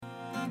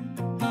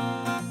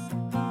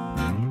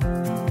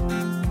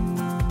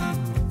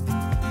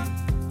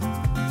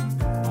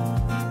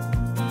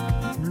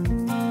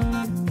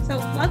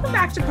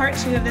back to part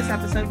 2 of this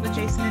episode with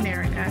Jason and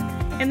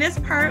Erica. In this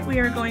part, we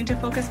are going to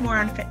focus more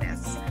on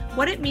fitness,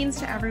 what it means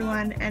to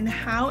everyone, and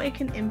how it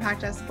can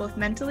impact us both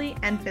mentally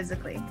and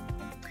physically.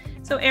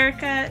 So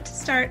Erica, to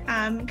start,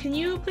 can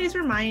you please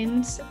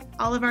remind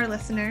all of our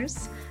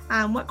listeners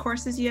what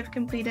courses you have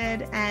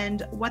completed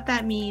and what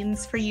that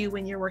means for you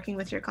when you're working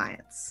with your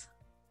clients?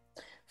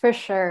 For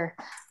sure.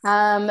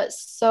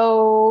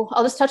 So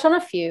I'll just touch on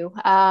a few.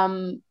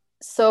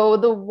 So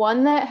the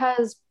one that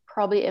has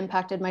probably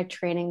impacted my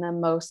training the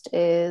most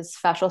is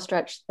fascial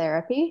stretch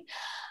therapy.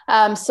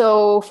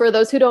 So for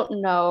those who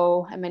don't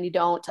know, and many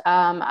don't,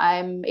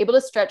 I'm able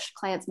to stretch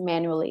clients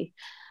manually.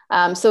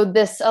 So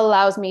this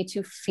allows me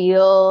to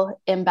feel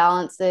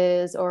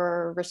imbalances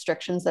or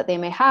restrictions that they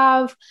may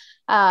have.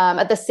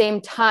 At the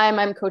same time,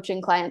 I'm coaching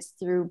clients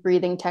through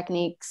breathing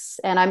techniques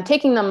and I'm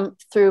taking them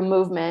through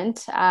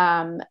movement.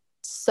 And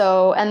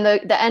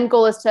the end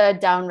goal is to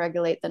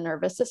downregulate the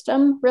nervous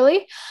system,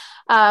 really.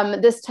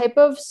 This type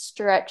of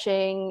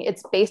stretching,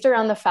 it's based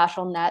around the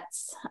fascial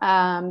nets,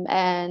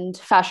 and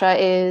fascia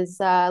is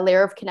a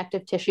layer of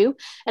connective tissue,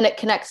 and it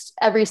connects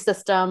every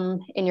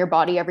system in your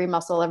body, every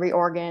muscle, every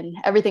organ,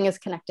 everything is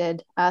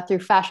connected through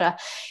fascia.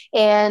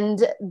 And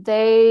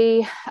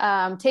they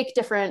take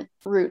different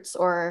routes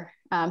or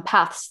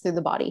paths through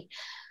the body.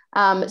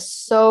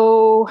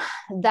 So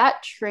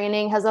that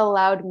training has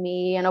allowed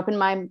me and opened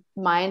my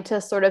mind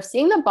to sort of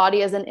seeing the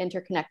body as an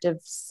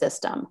interconnected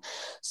system.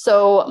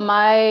 So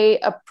my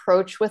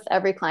approach with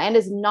every client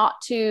is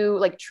not to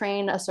like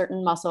train a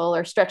certain muscle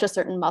or stretch a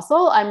certain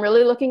muscle. I'm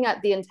really looking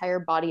at the entire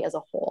body as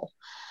a whole.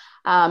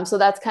 So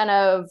that's kind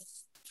of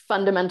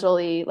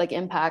fundamentally like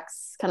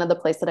impacts kind of the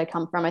place that I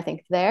come from, I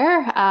think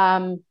there.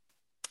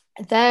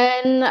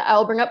 Then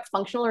I'll bring up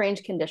functional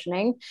range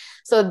conditioning.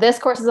 So this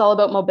course is all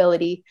about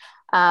mobility.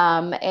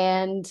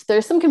 And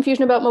there's some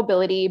confusion about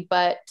mobility,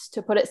 but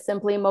to put it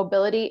simply,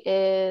 mobility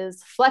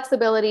is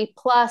flexibility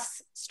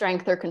plus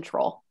strength or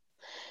control.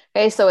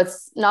 Okay, so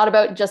it's not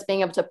about just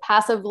being able to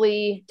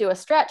passively do a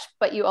stretch,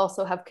 but you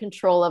also have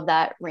control of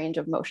that range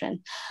of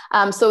motion.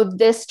 So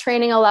this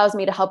training allows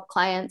me to help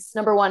clients,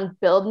 number one,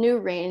 build new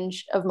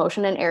range of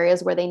motion in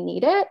areas where they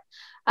need it.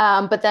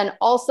 But then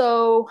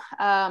also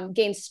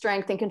gain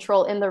strength and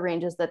control in the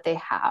ranges that they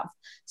have.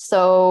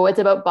 So it's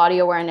about body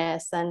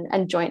awareness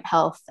and joint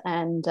health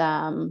and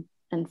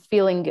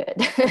feeling good,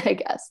 I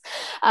guess.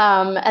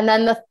 And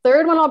then the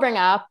third one I'll bring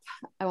up,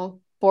 I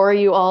won't bore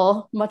you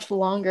all much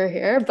longer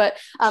here, but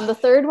the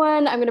third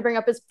one I'm going to bring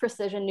up is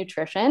precision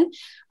nutrition.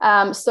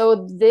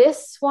 So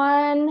this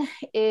one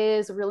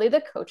is really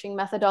the coaching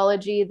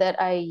methodology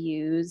that I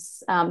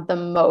use the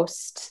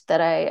most,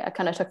 that I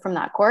kind of took from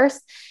that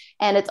course.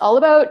 And it's all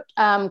about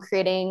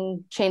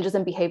creating changes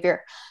in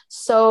behavior.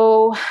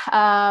 So,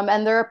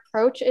 and their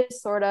approach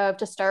is sort of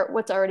to start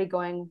with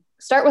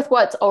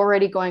what's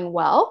already going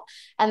well,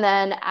 and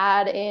then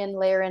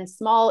layer in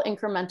small,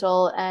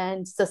 incremental,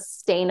 and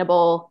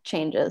sustainable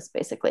changes,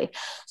 basically.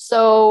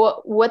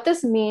 So what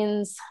this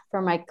means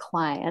for my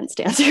clients,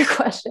 to answer your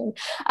question,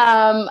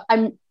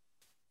 I'm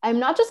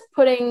not just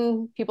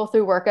putting people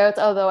through workouts,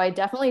 although I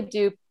definitely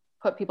do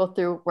put people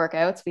through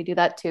workouts. We do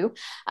that too.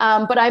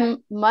 But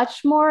I'm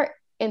much more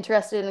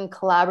interested in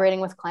collaborating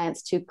with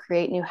clients to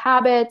create new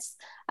habits,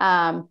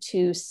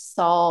 to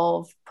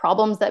solve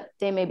problems that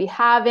they may be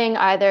having,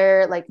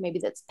 either like maybe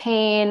that's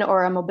pain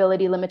or a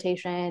mobility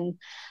limitation,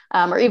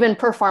 or even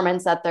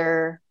performance at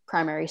their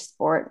primary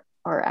sport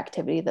or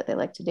activity that they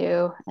like to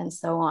do, and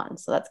so on.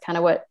 So that's kind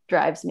of what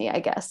drives me, I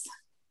guess.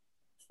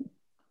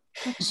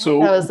 So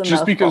that was a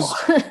just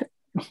mouthful.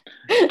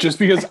 just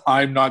because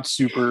I'm not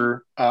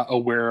super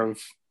aware of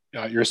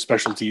your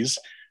specialties.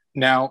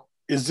 Now,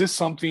 is this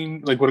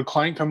something like, would a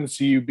client come and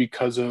see you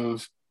because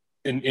of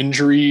an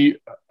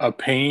injury, a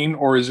pain,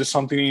 or is this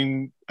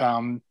something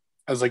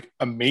as like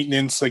a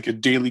maintenance, like a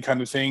daily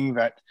kind of thing?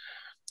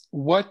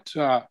 What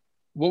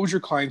would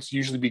your clients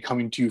usually be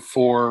coming to you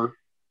for,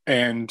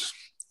 and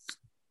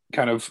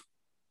kind of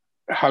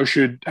how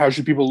should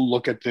people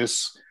look at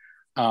this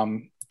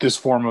this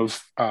form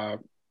of I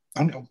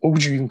don't know, what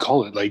would you even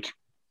call it? Like,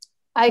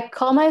 I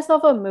call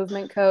myself a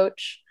movement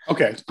coach.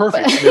 Okay,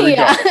 perfect. There we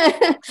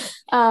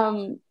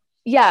go.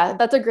 Yeah,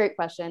 that's a great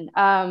question.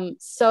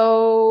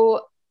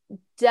 So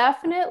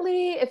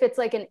definitely if it's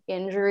like an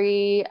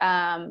injury,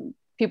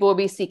 people will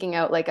be seeking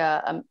out like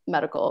a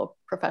medical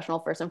professional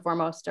first and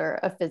foremost, or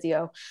a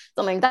physio,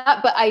 something like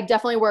that. But I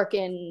definitely work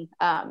in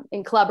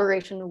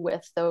collaboration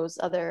with those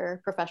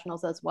other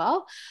professionals as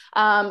well.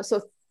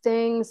 So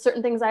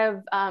certain things I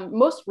have,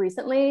 most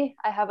recently,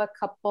 I have a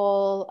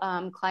couple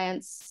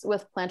clients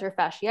with plantar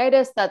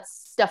fasciitis.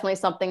 That's definitely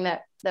something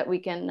that we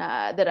can,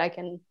 that I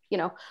can,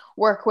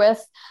 work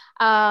with.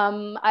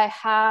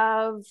 I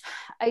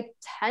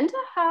tend to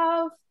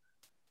have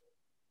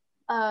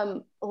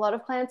a lot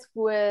of clients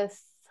with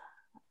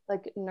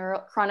like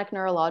chronic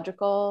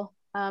neurological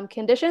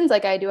conditions.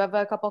 Like I do have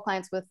a couple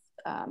clients with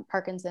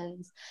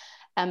Parkinson's,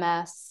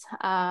 MS,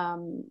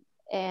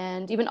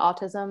 and even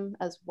autism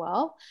as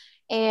well.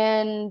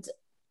 And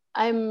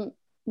I'm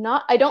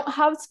I don't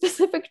have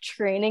specific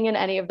training in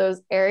any of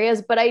those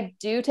areas, but I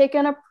do take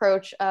an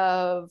approach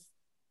of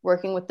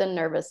working with the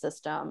nervous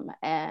system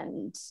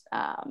and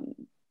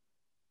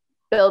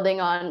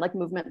building on like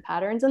movement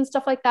patterns and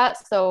stuff like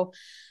that. So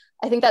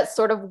I think that's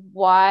sort of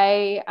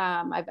why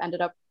I've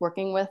ended up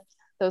working with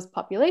those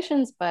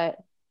populations. But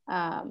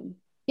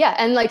yeah,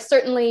 and like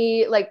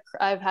certainly like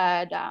I've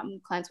had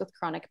clients with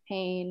chronic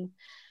pain.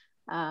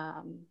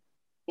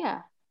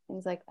 Yeah,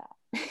 things like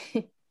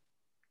that.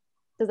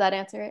 Does that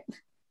answer it?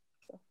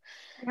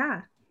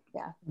 Yeah.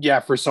 Yeah,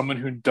 for someone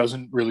who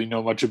doesn't really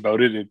know much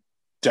about it, it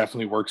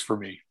definitely works for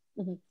me.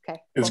 Mm-hmm. Okay.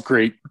 It's a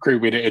great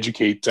way to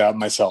educate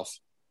myself.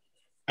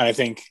 And I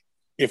think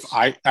and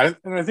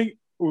I think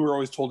we were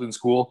always told in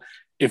school,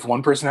 if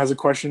one person has a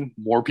question,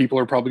 more people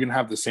are probably going to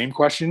have the same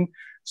question.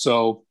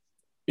 So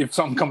if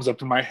something comes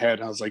up in my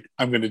head, I was like,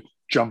 I'm going to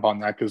jump on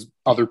that because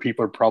other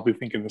people are probably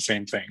thinking the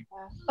same thing.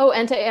 Oh,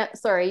 and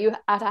sorry, you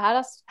had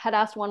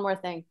asked one more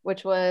thing,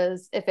 which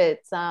was if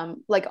it's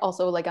like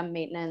also like a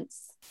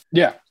maintenance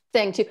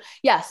thing too.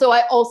 Yeah. So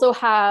I also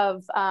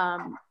have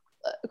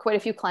quite a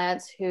few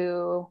clients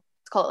who,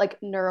 let's call it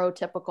like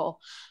neurotypical,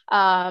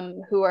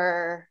 who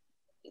are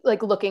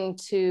like looking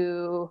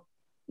to,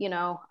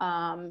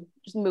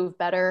 just move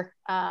better,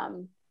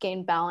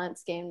 gain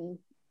balance, gain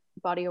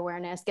body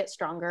awareness, get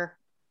stronger,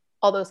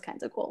 all those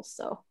kinds of goals.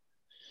 So.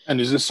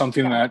 And is this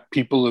something that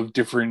people of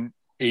different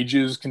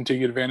ages can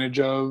take advantage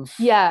of?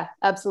 Yeah,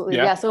 absolutely.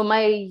 Yeah. So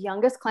my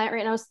youngest client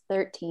right now is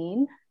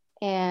 13.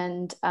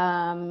 And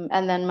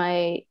then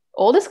my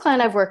oldest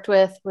client I've worked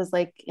with was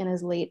like in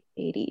his late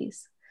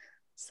 80s.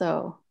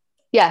 So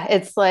yeah,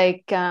 it's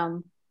like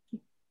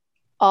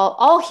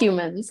all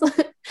humans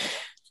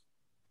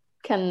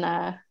can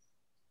I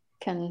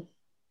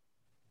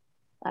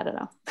don't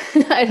know.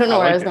 I don't know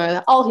where I was going with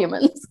that. All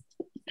humans.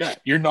 Yeah,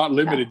 you're not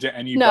limited to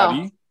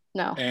anybody.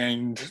 No.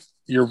 And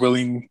you're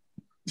willing,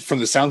 from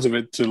the sounds of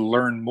it, to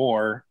learn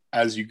more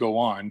as you go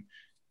on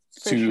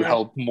to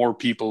help more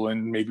people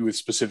and maybe with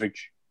specific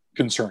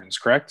concerns,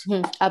 correct?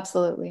 Mm-hmm.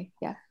 Absolutely.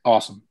 Yeah.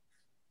 Awesome.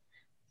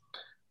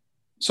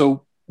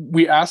 So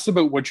we asked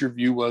about what your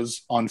view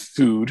was on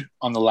food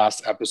on the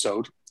last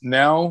episode.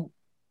 Now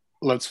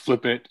let's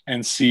flip it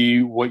and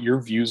see what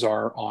your views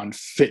are on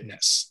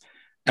fitness.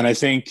 And I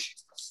think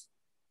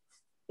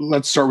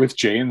let's start with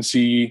Jay and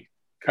see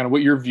kind of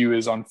what your view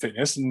is on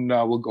fitness, and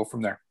we'll go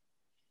from there.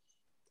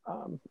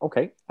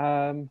 Okay.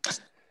 For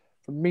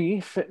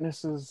me,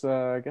 fitness is,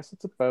 I guess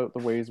it's about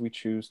the ways we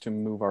choose to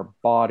move our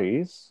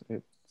bodies.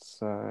 It's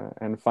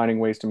and finding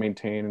ways to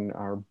maintain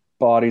our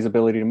body's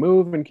ability to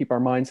move and keep our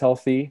minds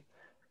healthy.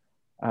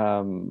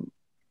 For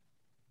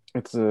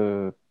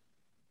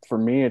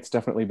me, it's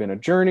definitely been a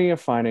journey of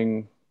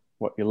finding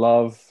what you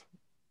love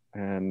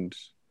and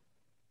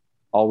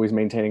always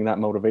maintaining that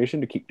motivation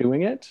to keep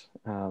doing it.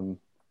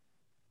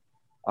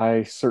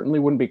 I certainly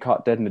wouldn't be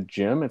caught dead in a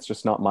gym. It's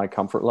just not my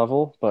comfort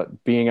level,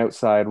 but being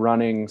outside,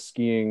 running,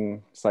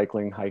 skiing,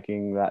 cycling,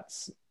 hiking,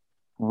 that's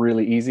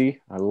really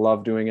easy. I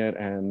love doing it.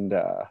 And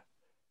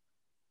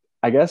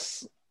I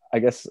guess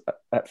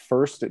at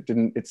first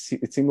it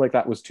seemed like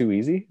that was too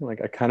easy.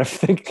 Like I kind of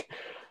think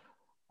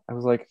I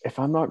was like, if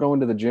I'm not going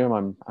to the gym,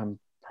 I'm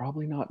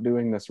probably not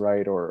doing this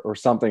right or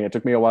something. It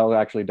took me a while to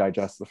actually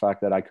digest the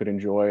fact that I could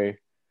enjoy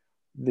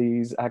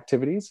these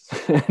activities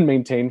and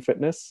maintain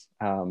fitness.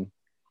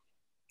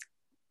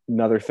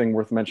 Another thing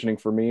worth mentioning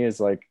for me is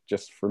like,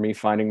 just for me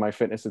finding my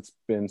fitness, it's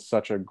been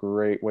such a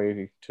great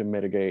way to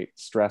mitigate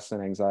stress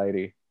and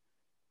anxiety.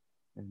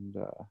 And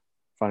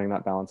finding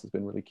that balance has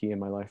been really key in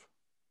my life.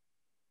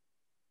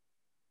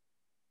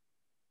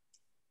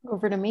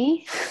 Over to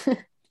me.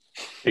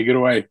 Take it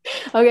away.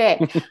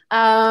 Okay.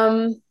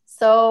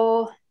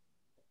 So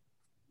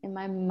in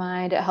my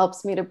mind, it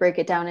helps me to break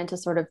it down into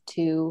sort of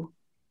two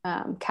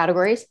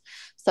categories.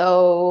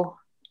 So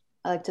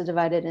I like to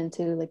divide it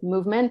into like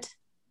movement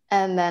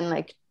and then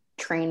like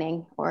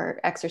training or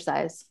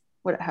exercise,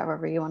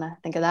 however you want to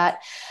think of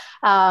that.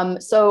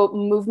 So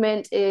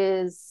movement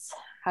is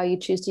how you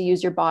choose to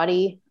use your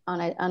body on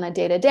a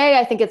day-to-day.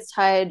 I think it's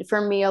tied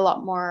for me a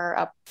lot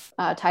more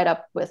tied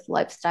up with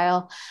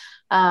lifestyle.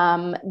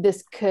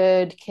 This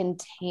could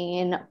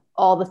contain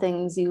all the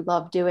things you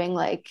love doing,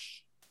 like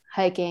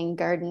hiking,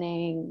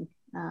 gardening,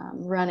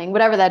 running,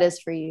 whatever that is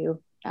for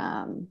you.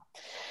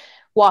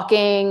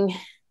 Walking,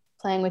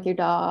 playing with your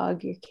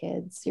dog, your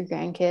kids, your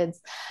grandkids.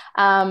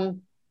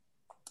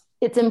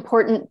 It's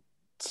important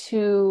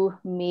to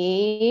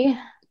me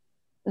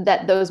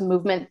that those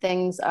movement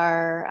things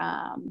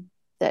are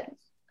that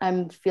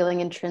I'm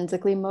feeling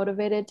intrinsically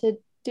motivated to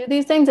do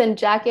these things. And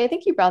Jackie, I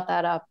think you brought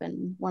that up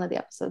in one of the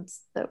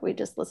episodes that we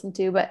just listened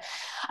to, but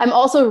I'm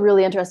also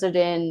really interested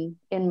in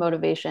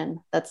motivation.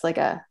 That's like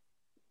a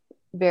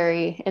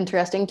very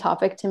interesting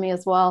topic to me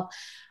as well.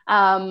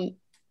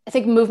 I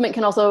think movement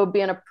can also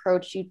be an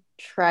approach you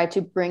try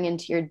to bring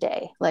into your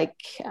day, like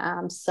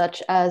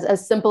such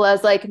as simple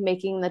as like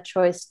making the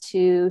choice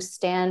to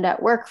stand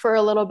at work for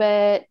a little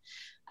bit,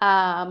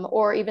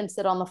 or even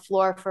sit on the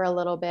floor for a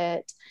little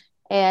bit,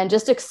 and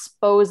just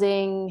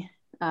exposing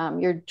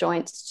your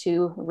joints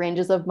to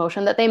ranges of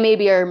motion that they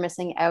maybe are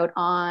missing out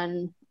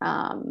on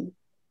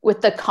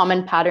with the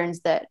common patterns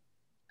that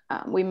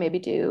we maybe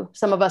do.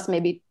 Some of us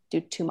maybe do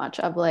too much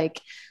of,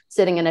 like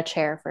sitting in a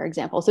chair, for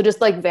example. So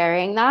just like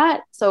varying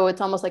that. So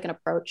it's almost like an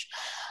approach.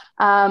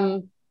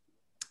 And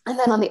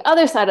then on the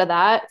other side of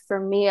that, for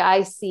me,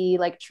 I see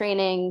like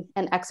training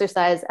and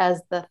exercise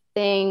as the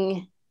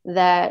thing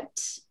that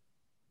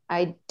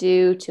I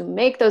do to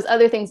make those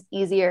other things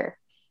easier,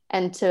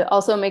 and to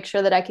also make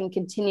sure that I can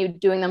continue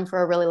doing them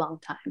for a really long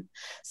time.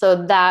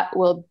 So that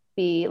will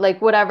be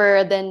like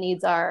whatever the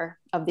needs are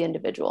of the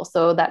individual.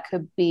 So that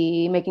could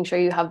be making sure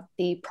you have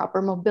the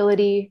proper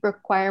mobility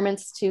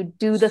requirements to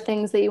do the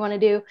things that you want to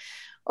do,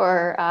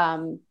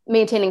 or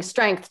maintaining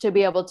strength to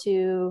be able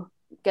to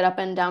get up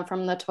and down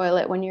from the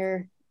toilet when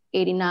you're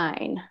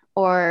 89,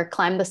 or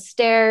climb the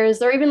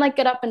stairs, or even like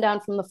get up and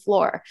down from the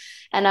floor.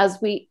 And as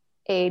we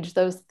age,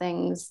 those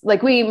things,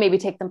 like we maybe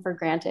take them for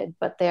granted,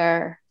 but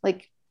they're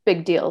like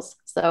big deals.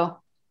 So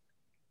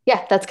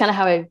yeah, that's kind of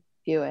how I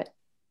view it.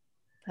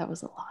 That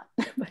was a lot.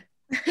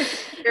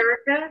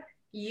 Erica,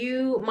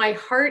 my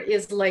heart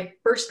is like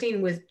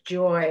bursting with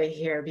joy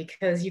here,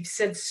 because you've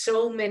said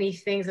so many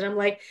things, and I'm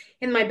like,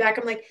 in my back,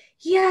 I'm like,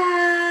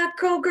 yeah,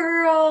 go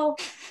girl.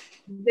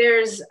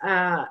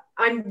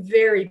 I'm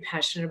very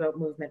passionate about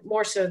movement,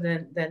 more so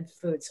than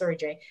food. Sorry,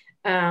 Jay.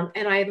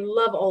 And I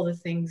love all the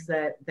things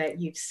that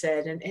you've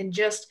said, and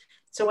just,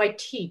 so I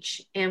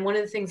teach. And one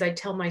of the things I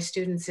tell my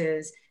students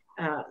is,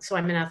 so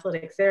I'm an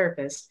athletic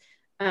therapist.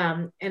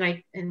 And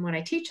when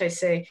I teach, I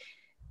say,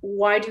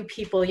 why do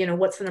people,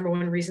 what's the number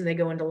one reason they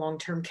go into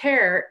long-term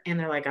care? And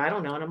they're like, I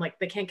don't know. And I'm like,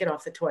 they can't get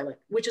off the toilet,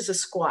 which is a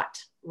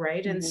squat,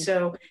 right? Mm-hmm. And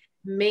so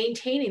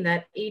maintaining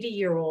that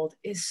 80-year-old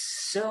is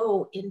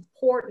so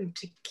important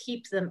to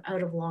keep them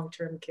out of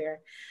long-term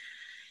care.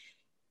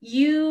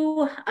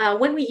 You,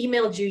 when we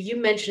emailed you, you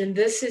mentioned,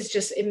 this is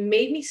just, it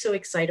made me so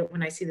excited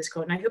when I see this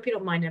quote, and I hope you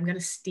don't mind, I'm going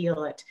to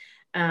steal it.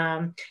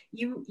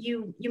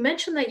 You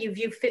mentioned that you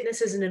view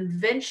fitness as an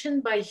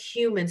invention by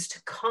humans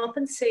to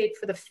compensate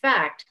for the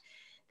fact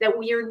that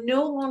we are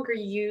no longer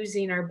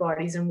using our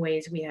bodies in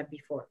ways we had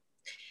before.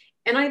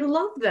 And I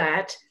love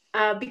that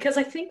because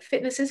I think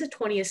fitness is a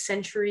 20th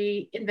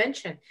century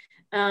invention.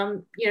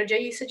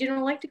 Jay, you said you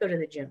don't like to go to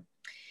the gym.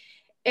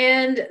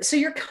 And so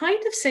you're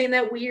kind of saying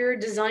that we're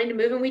designed to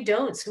move and we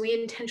don't. So we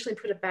intentionally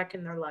put it back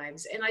in their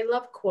lives. And I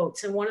love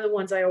quotes. And one of the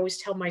ones I always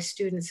tell my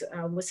students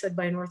was said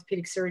by an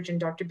orthopedic surgeon,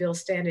 Dr. Bill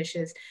Standish,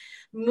 is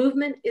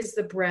movement is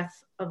the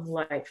breath of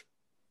life.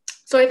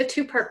 So I have a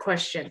two-part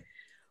question.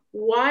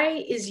 Why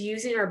is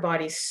using our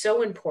bodies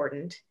so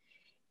important?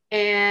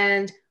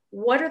 And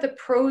what are the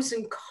pros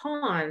and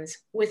cons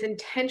with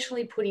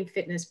intentionally putting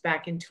fitness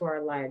back into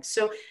our lives?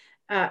 So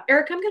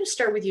Eric, I'm going to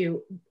start with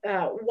you.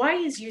 Why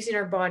is using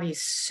our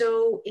bodies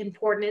so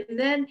important? And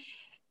then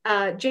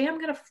Jay, I'm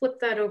going to flip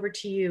that over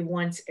to you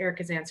once Eric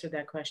has answered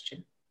that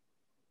question.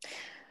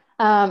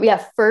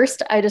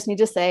 First, I just need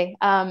to say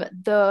I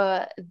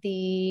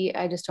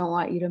just don't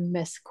want you to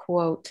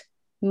misquote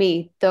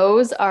me.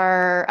 Those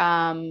are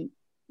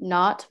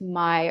not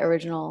my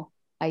original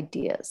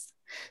ideas.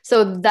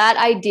 So that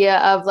idea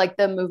of like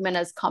the movement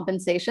as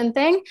compensation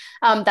thing,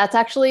 that's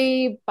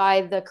actually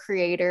by the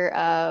creator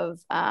of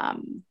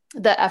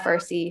the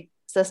FRC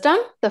system,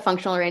 the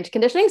functional range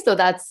conditioning. So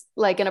that's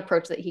like an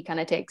approach that he kind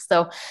of takes.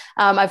 So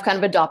I've kind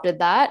of adopted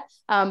that,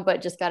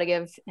 but just got to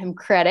give him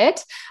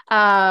credit.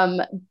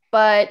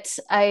 But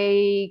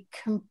I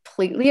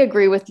completely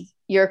agree with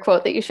your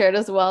quote that you shared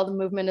as well. The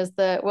movement is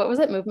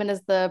Movement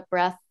is the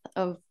breath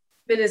of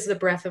It is the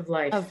breath of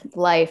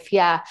life.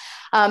 Yeah.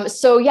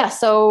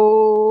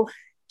 So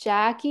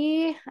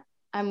Jackie,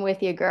 I'm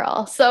with you,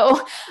 girl.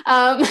 So,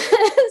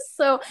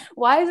 so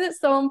why is it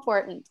so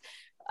important?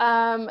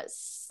 I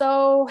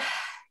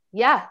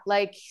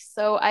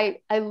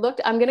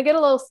looked, I'm going to get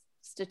a little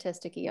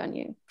statisticky on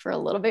you for a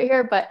little bit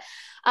here, but,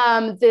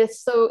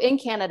 so in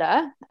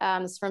Canada,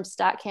 this is from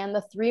StatCan,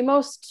 the three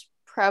most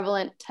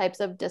prevalent types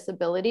of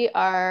disability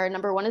are,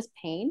 number one is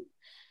pain.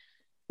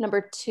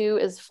 Number two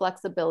is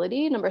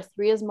flexibility. Number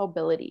three is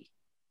mobility.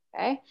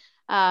 Okay.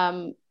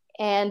 And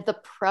the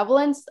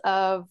prevalence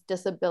of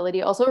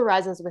disability also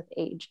rises with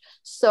age.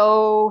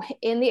 So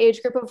in the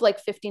age group of like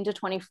 15 to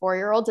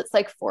 24-year-olds, it's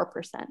like 4%.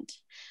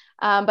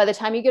 By the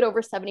time you get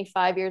over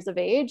 75 years of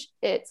age,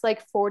 it's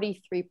like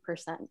 43%.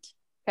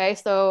 Okay.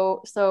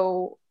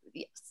 So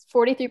yes,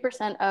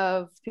 43%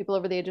 of people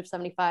over the age of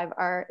 75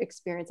 are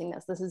experiencing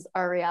this. This is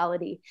our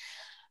reality.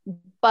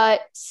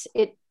 But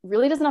it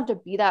really doesn't have to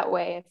be that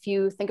way. If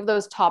you think of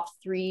those top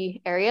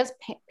three areas,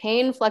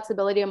 pain,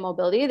 flexibility, and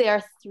mobility, they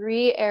are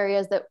three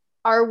areas that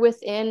are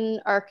within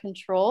our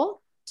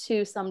control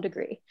to some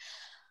degree.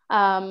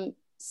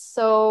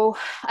 So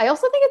I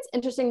also think it's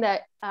interesting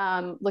that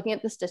looking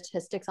at the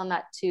statistics on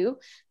that too,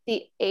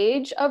 the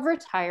age of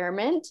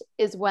retirement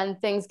is when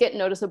things get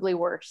noticeably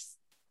worse,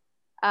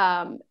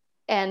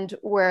 and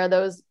where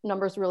those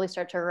numbers really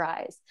start to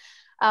rise.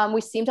 We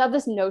seem to have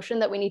this notion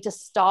that we need to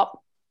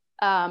stop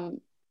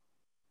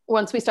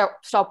once we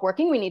stop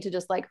working, we need to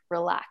just like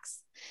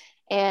relax.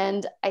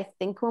 And I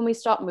think when we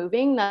stop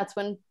moving, that's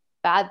when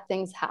bad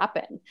things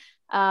happen.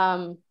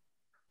 And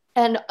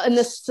in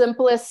the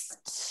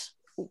simplest,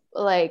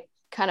 like,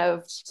 kind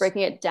of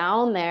breaking it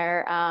down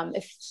there,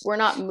 if we're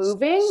not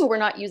moving, we're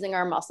not using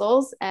our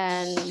muscles.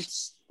 And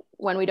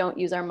when we don't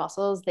use our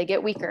muscles, they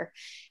get weaker.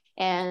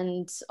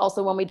 And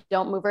also when we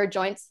don't move our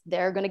joints,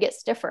 they're going to get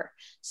stiffer.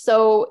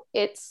 So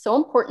it's so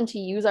important to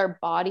use our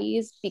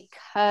bodies,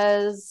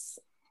 because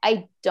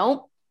I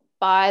don't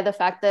buy the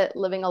fact that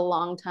living a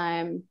long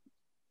time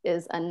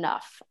is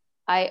enough.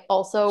 I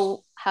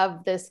also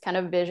have this kind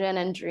of vision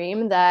and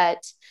dream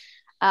that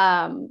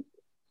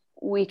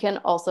we can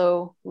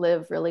also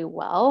live really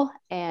well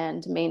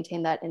and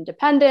maintain that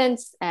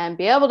independence and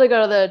be able to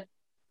go to the,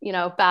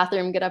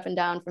 bathroom, get up and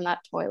down from that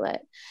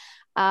toilet.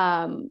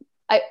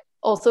 I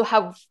also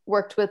have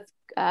worked with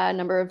a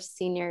number of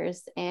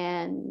seniors,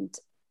 and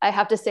I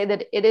have to say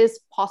that it is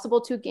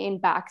possible to gain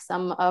back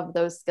some of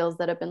those skills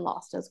that have been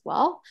lost as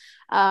well.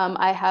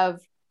 I have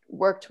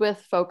worked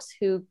with folks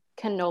who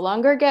can no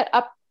longer get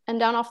up and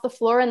down off the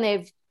floor, and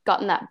they've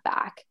gotten that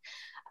back.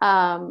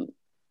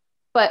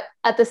 But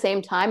at the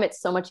same time, it's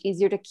so much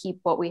easier to keep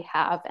what we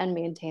have and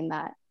maintain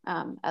that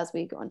as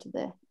we go into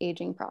the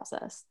aging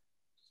process.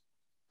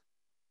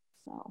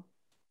 So,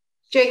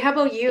 Jay, how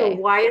about you? Okay.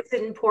 Why is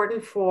it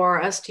important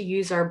for us to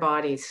use our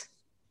bodies?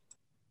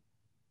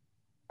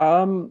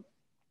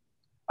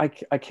 I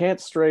can't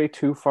stray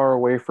too far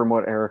away from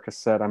what Erica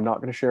said. I'm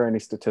not going to share any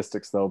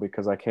statistics, though,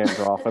 because I can't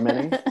draw from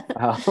any.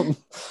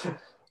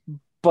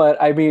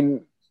 But I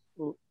mean,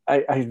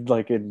 I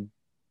like, in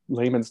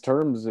layman's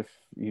terms, if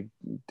you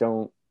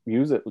don't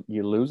use it,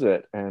 you lose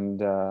it.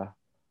 And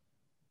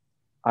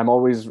I'm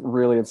always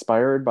really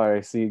inspired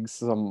by seeing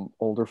some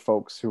older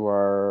folks who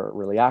are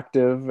really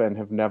active and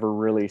have never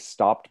really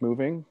stopped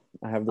moving.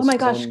 I have this. Oh my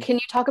gosh, can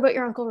you talk about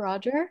your Uncle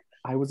Roger?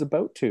 I was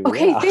about to.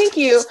 Okay, yeah. Thank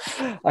you.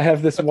 I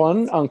have this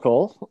one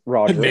uncle,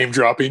 Roger. Name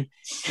dropping.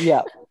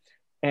 Yeah.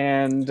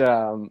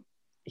 And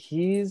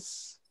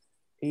he's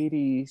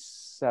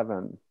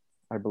 87,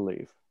 I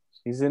believe.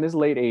 He's in his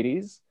late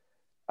 80s.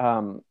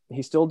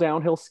 He still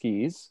downhill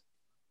skis.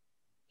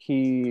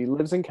 He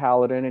lives in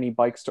Caledon, and he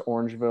bikes to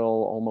Orangeville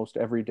almost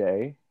every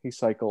day. He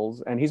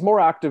cycles, and he's more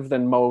active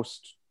than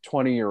most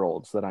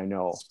 20-year-olds that I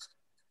know.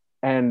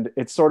 And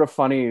it's sort of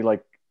funny,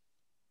 like,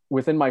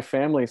 within my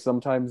family,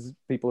 sometimes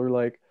people are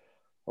like,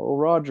 oh,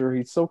 Roger,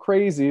 he's so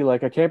crazy.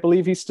 Like, I can't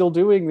believe he's still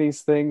doing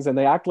these things. And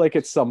they act like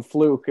it's some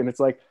fluke. And it's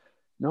like,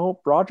 no,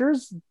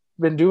 Roger's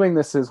been doing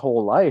this his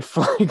whole life.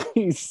 Like,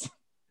 he just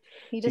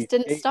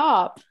didn't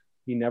stop.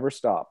 He never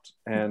stopped.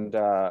 And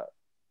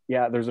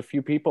yeah, there's a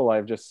few people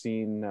I've just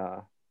seen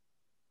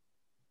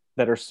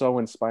that are so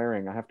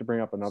inspiring. I have to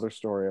bring up another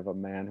story of a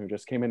man who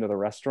just came into the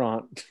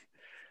restaurant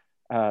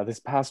this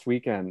past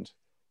weekend.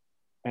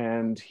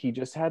 And he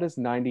just had his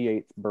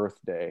 98th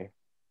birthday.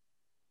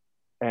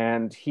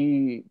 And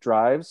he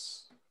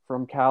drives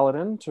from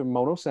Caledon to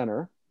Mono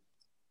Center.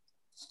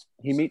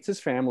 He meets his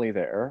family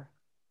there.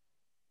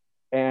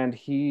 And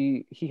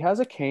he has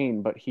a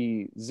cane, but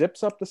he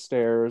zips up the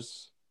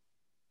stairs.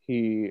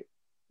 He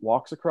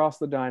walks across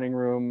the dining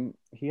room.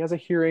 He has a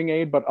hearing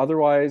aid, but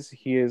otherwise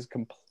he is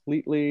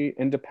completely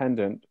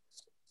independent.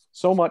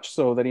 So much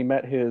so that he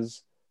met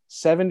his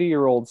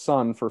 70-year-old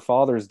son for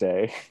Father's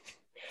Day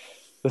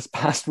this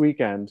past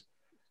weekend,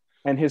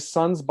 and his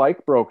son's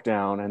bike broke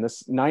down, and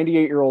this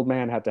 98-year-old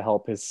man had to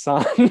help his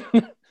son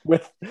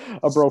with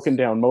a broken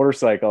down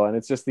motorcycle. And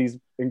it's just these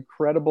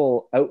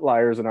incredible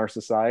outliers in our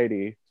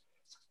society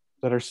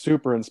that are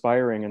super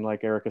inspiring. And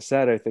like Erica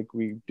said, I think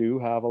we do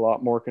have a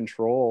lot more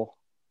control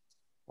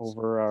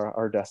over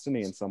our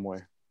destiny in some way.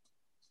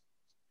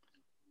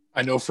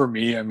 I know for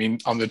me, I mean,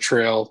 on the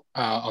trail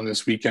on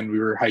this weekend, we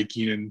were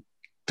hiking, and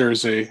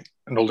there's an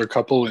older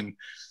couple, and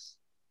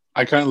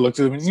I kind of looked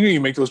at them, and you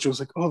make those jokes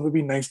like, oh, it'd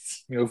be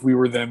nice, if we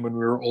were them when we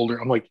were older.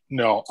 I'm like,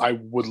 no, I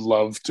would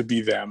love to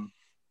be them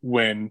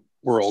when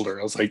we're older.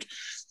 I was like,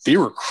 they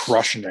were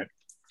crushing it.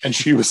 And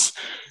I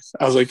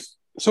was like,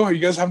 so are you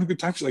guys having a good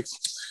time? She's like,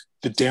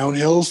 the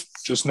downhills,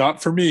 just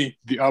not for me.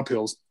 The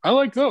uphills, I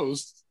like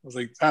those. I was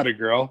like, atta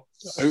girl.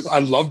 I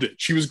loved it.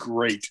 She was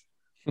great.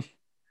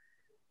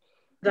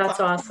 That's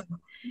awesome.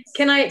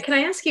 Can I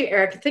ask you,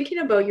 Eric, thinking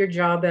about your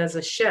job as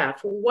a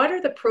chef, what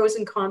are the pros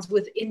and cons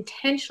with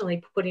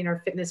intentionally putting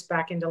our fitness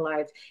back into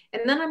life?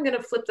 And then I'm going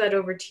to flip that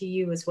over to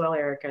you as well,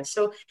 Erica.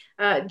 So,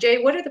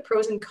 Jay, what are the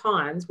pros and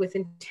cons with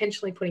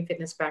intentionally putting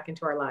fitness back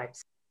into our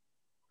lives?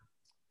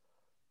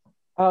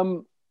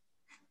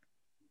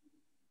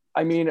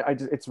 I mean,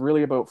 it's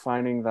really about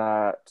finding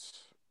that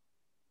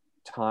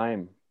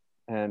time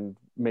and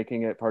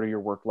making it part of your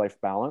work-life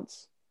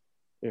balance.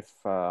 If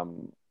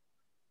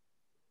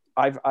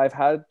I've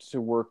had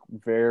to work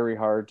very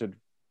hard to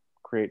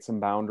create some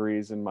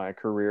boundaries in my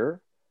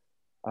career,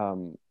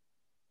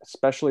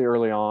 especially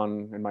early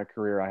on in my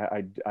career.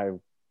 I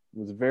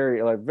was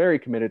very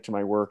committed to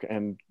my work,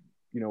 and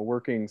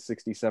working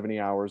 60, 70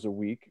 hours a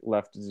week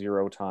left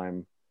zero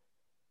time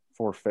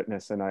for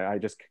fitness. And I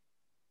just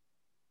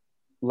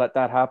let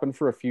that happen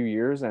for a few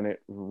years, and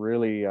it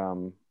really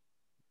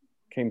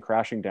came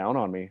crashing down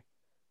on me.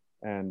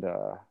 And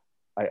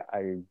I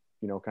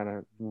kind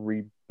of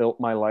rebuilt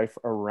my life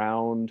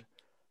around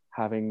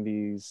having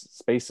these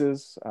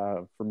spaces.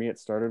 For me, it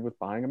started with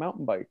buying a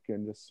mountain bike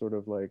and just sort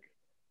of like,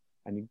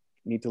 I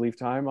need to leave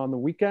time on the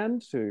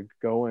weekend to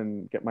go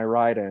and get my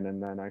ride in.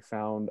 And then I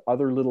found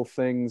other little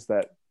things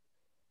that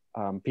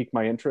piqued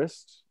my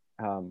interest.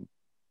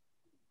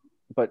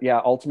 But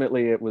yeah,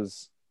 ultimately it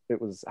was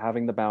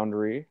having the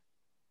boundary.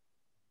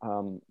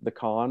 The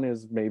con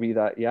is maybe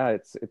that, yeah,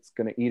 it's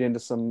going to eat into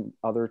some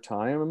other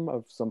time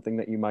of something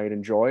that you might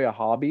enjoy, a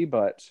hobby.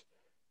 But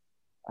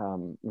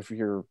if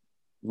you're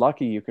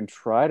lucky, you can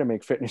try to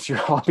make fitness your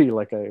hobby,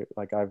 like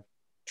I've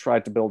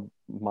tried to build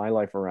my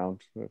life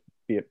around,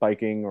 be it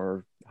biking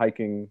or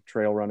hiking,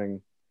 trail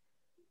running,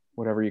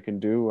 whatever you can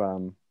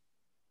do.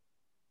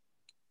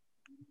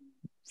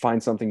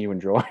 Find something you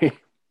enjoy.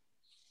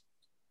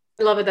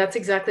 I love it. That's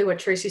exactly what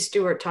Tracy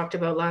Stewart talked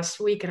about last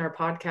week in our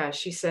podcast.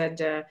 She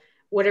said,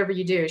 whatever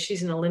you do,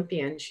 she's an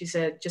Olympian. She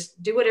said,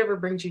 just do whatever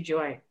brings you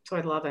joy. So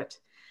I love it.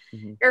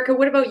 Mm-hmm. Erica,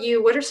 what about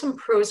you? What are some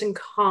pros and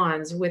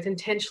cons with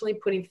intentionally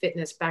putting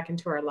fitness back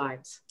into our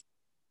lives?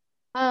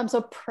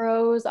 So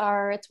pros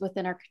are it's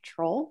within our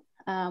control.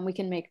 We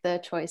can make the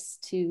choice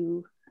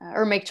to,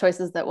 or make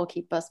choices that will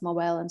keep us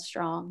mobile and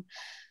strong.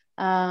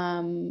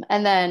 And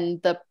then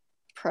the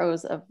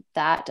pros of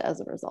that as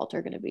a result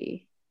are going to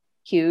be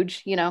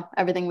huge.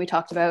 Everything we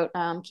talked about,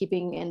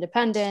 keeping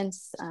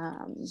independence,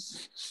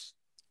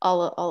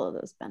 all of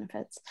those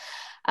benefits.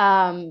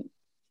 Cons,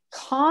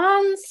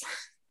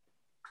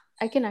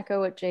 I can echo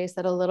what Jay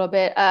said a little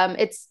bit.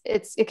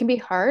 It can be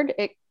hard.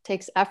 It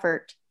takes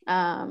effort.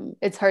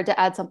 It's hard to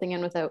add something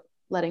in without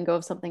letting go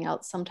of something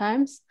else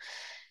sometimes.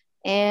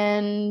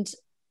 And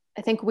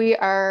I think we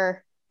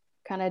are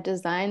kind of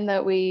designed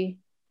that we,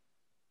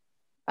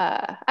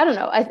 I don't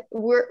know.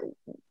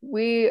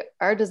 We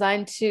are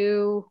designed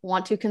to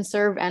want to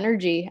conserve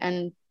energy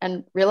and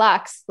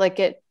relax.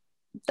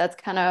 That's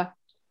kind of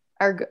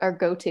our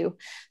go-to.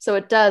 So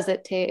it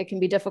can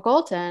be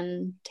difficult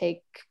and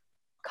take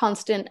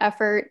constant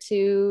effort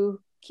to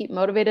keep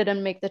motivated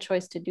and make the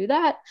choice to do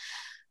that.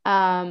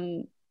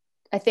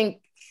 I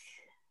think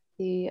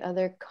the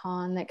other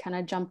con that kind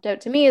of jumped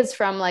out to me is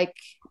from like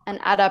an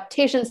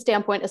adaptation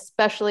standpoint,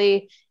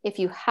 especially if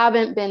you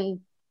haven't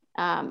been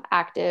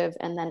active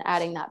and then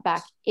adding that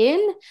back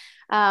in,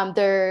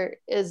 there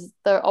is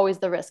always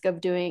the risk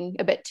of doing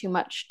a bit too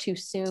much too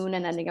soon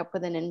and ending up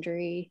with an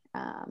injury.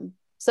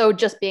 So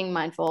just being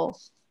mindful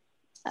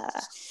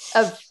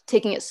of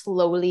taking it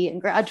slowly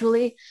and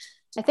gradually,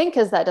 I think,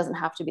 because that doesn't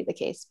have to be the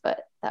case, but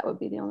that would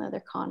be the only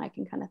other con I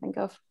can kind of think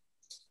of.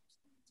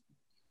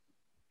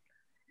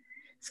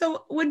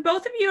 So when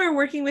both of you are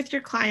working with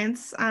your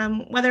clients,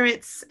 whether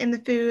it's in the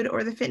food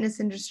or the fitness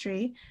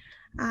industry,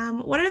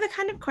 what are the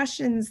kind of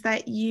questions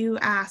that you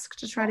ask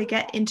to try to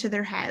get into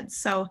their heads?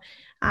 So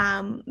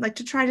like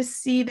to try to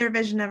see their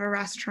vision of a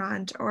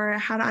restaurant or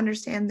how to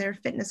understand their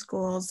fitness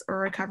goals or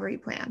recovery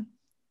plan?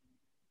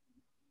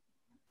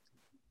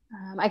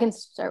 I can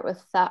start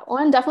with that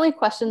one. Definitely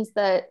questions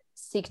that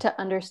seek to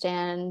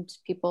understand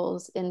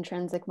people's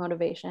intrinsic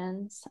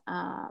motivations,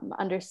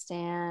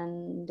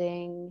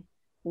 understanding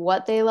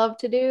what they love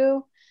to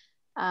do,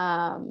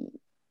 and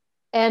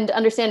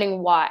understanding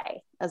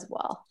why as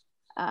well.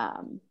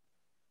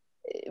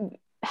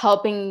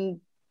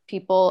 Helping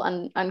people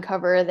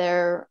uncover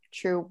their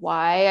true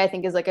why, I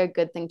think, is like a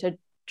good thing to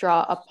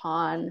draw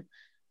upon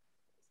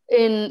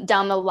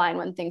down the line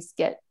when things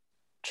get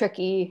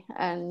tricky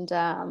and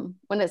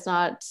when it's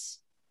not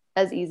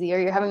as easy or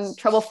you're having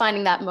trouble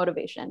finding that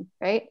motivation,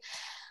 right?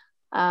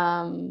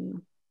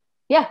 So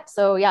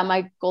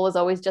my goal is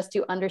always just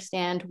to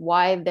understand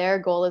why their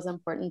goal is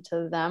important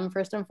to them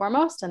first and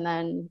foremost, and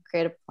then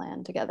create a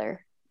plan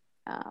together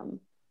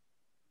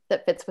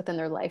that fits within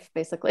their life,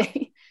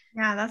 basically.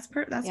 Yeah, that's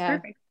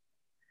perfect.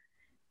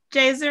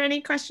 Jay, is there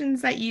any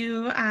questions that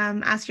you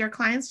ask your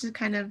clients to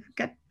kind of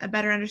get a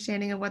better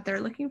understanding of what they're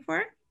looking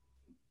for?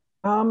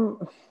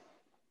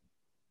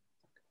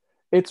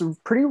 It's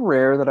pretty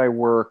rare that I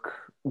work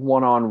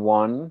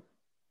one-on-one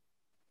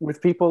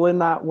with people in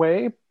that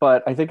way,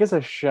 but I think as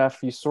a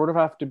chef, you sort of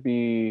have to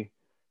be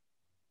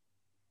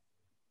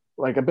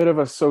like a bit of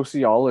a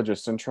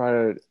sociologist and try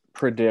to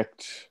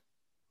predict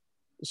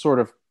sort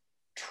of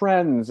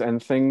trends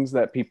and things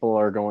that people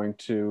are going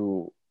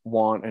to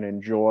want and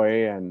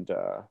enjoy. And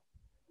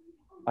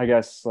I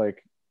guess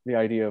like the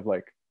idea of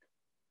like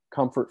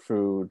comfort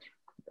food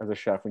as a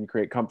chef, when you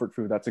create comfort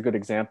food, that's a good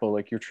example.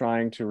 Like you're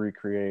trying to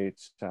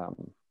recreate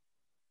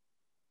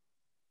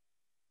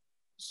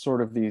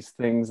sort of these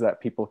things that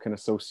people can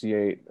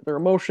associate their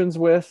emotions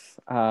with,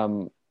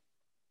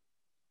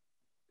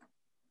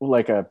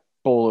 like a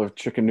bowl of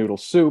chicken noodle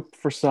soup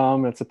for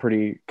some. It's a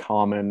pretty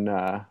common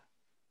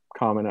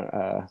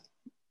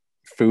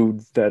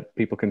food that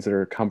people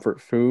consider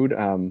comfort food.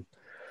 And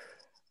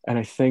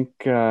I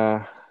think,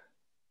 for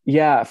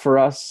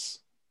us,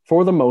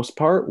 for the most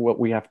part, what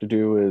we have to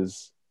do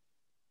is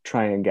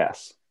try and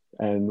guess.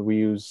 And we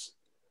use,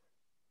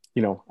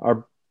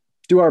 our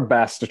do our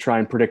best to try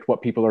and predict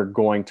what people are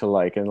going to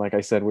like. And like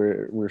I said,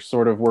 we're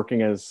sort of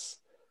working as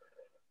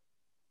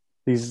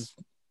these,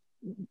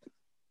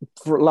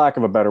 for lack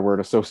of a better word,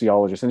 a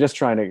sociologist, and just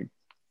trying to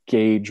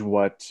gauge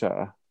what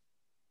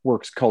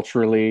works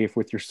culturally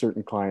with your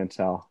certain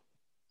clientele.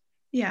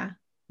 Yeah.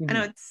 I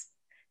know it's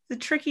a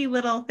tricky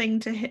little thing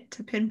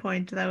to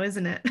pinpoint though,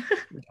 isn't it?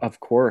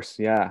 Of course.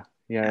 Yeah.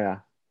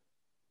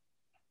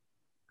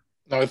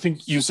 No, I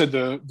think you said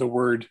the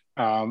word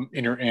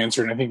in your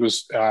answer, and I think it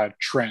was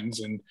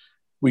trends, and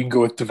we can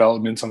go with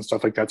developments and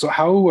stuff like that. So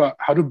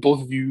how do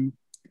both of you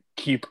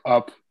keep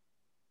up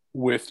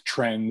with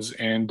trends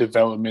and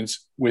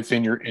developments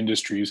within your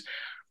industries?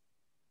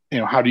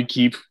 How do you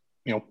keep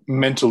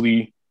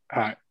mentally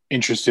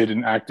interested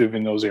and active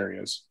in those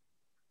areas?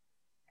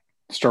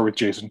 Start with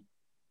Jason.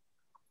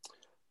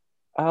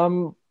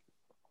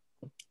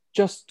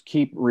 Just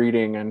keep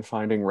reading and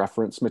finding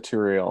reference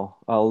material.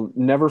 I'll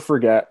never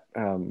forget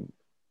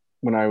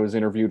when I was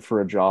interviewed for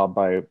a job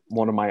by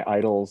one of my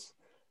idols.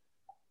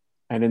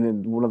 And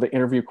then one of the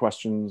interview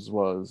questions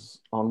was,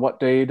 on what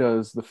day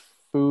does the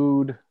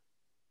food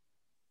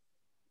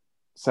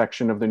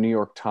section of the New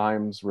York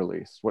Times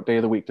release? What day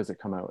of the week does it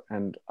come out?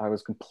 And I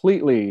was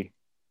completely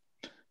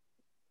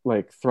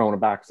like thrown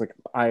aback. It's like,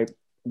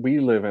 we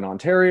live in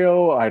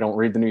Ontario. I don't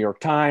read the New York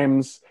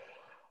Times.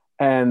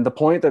 And the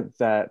point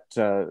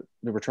that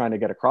they were trying to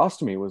get across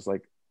to me was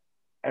like,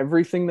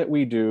 everything that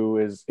we do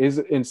is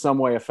in some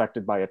way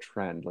affected by a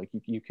trend. Like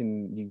you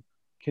can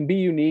be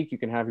unique, you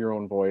can have your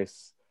own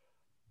voice,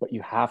 but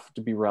you have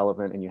to be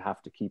relevant and you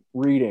have to keep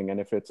reading. And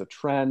if it's a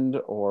trend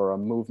or a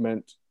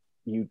movement,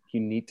 you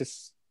need to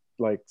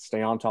like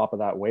stay on top of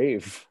that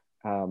wave.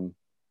 You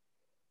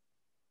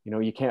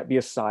can't be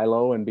a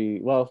silo and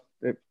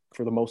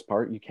for the most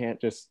part, you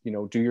can't just,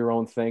 do your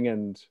own thing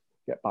and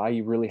get by.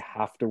 You really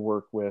have to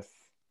work with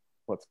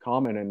what's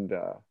common. And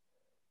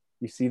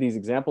you see these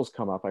examples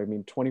come up. I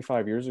mean,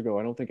 25 years ago,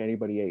 I don't think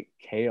anybody ate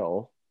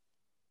kale,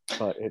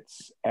 but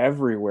it's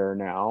everywhere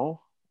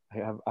now.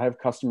 I have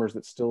customers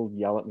that still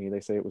yell at me.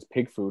 They say it was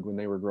pig food when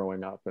they were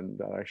growing up,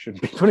 and I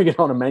shouldn't be putting it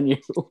on a menu.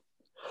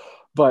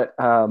 But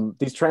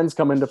these trends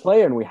come into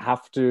play, and we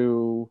have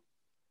to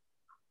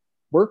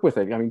work with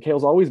it. I mean,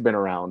 kale's always been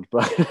around,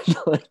 but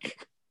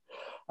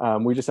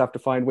we just have to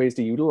find ways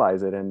to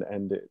utilize it.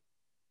 And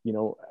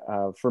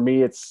for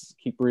me, it's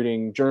keep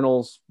reading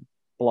journals,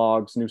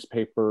 blogs,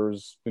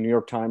 newspapers, the New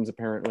York Times,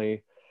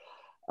 apparently,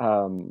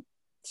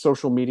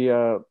 social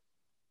media,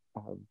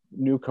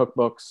 new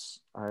cookbooks.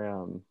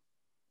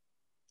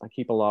 I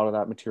keep a lot of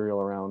that material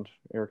around.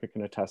 Erica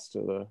can attest to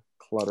the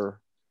clutter.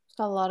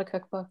 A lot of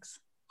cookbooks.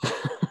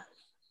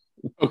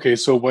 Okay,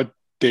 so what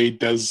day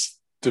does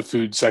the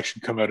food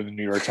section come out in the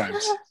New York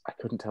Times? I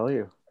couldn't tell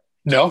you.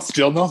 No,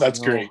 still no? That's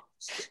great.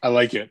 I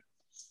like it.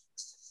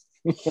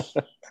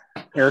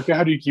 Erica,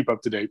 how do you keep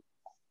up to date?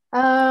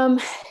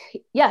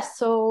 Yes,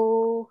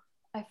 so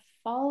I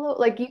follow,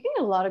 like, you can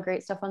get a lot of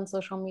great stuff on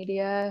social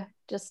media.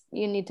 Just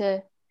you need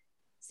to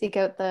seek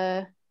out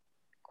the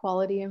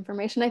quality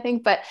information, I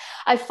think. But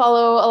I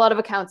follow a lot of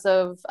accounts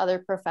of other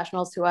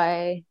professionals who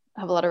I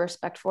have a lot of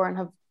respect for and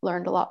have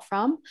learned a lot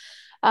from.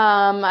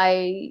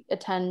 I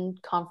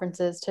attend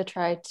conferences to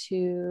try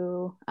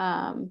to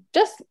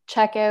just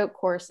check out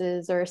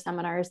courses or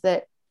seminars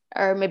that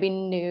are maybe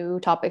new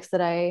topics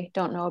that I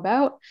don't know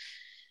about.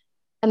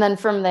 And then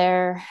from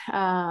there,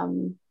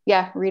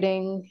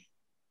 reading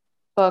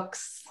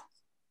books.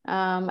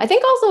 I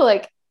think also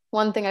like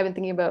one thing I've been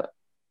thinking about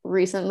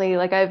recently,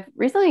 like I've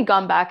recently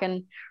gone back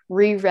and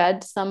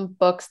reread some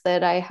books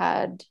that I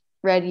had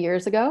read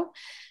years ago.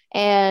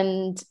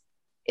 And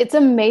it's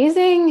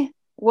amazing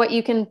what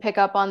you can pick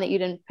up on that you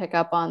didn't pick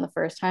up on the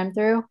first time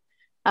through.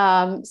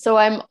 So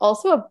I'm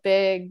also a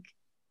big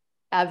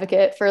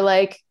advocate for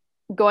like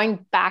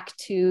going back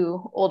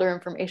to older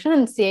information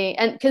and seeing,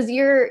 and because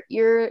you're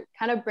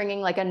kind of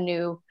bringing like a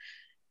new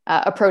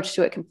approach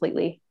to it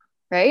completely,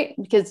 right?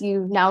 Because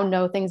you now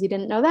know things you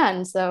didn't know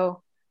then.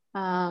 So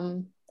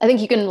I think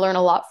you can learn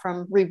a lot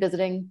from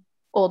revisiting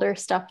older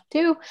stuff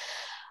too.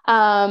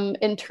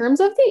 In terms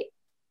of the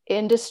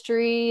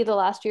industry, the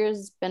last year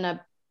has been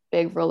a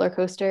big roller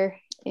coaster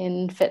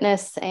in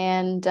fitness,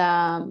 and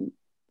out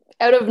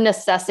of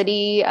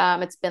necessity,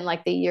 it's been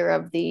like the year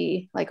of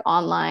the like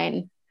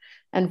online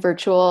and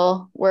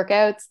virtual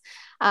workouts.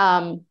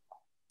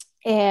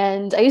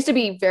 And I used to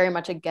be very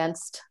much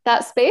against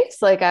that space.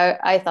 Like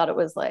I thought it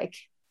was like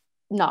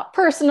not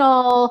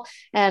personal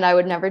and I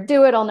would never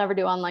do it. I'll never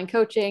do online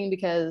coaching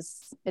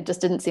because it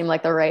just didn't seem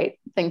like the right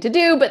thing to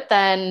do. But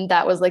then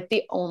that was like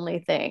the only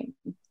thing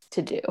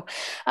to do.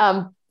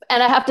 And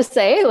I have to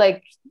say,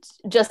 like,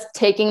 just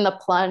taking the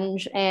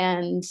plunge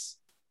and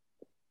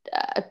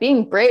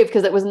being brave,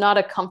 because it was not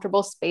a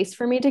comfortable space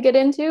for me to get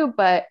into,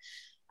 but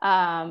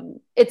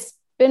it's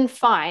been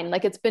fine.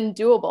 Like, it's been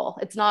doable.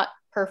 It's not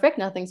perfect.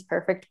 Nothing's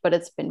perfect, but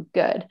it's been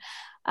good.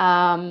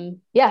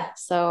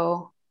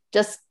 So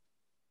just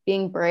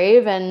being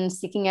brave and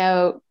seeking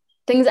out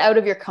things out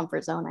of your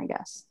comfort zone, I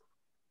guess.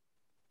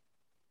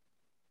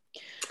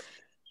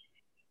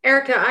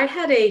 Erica, I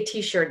had a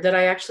t-shirt that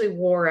I actually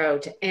wore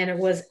out, and it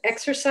was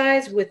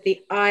exercise with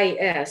the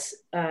IS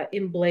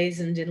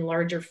emblazoned in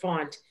larger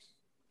font,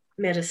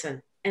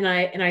 medicine. And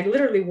I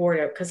literally wore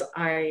it out because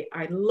I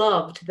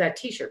loved that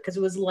t-shirt because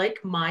it was like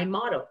my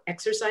motto,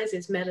 exercise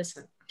is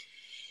medicine.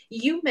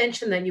 You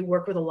mentioned that you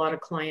work with a lot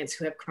of clients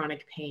who have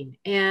chronic pain.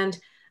 And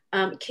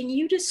can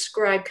you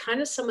describe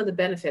kind of some of the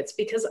benefits?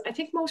 Because I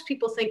think most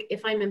people think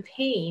if I'm in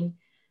pain,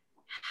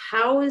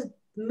 how is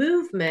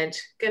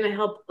movement going to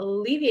help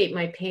alleviate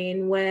my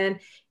pain when,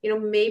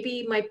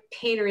 maybe my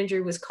pain or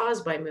injury was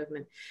caused by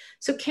movement?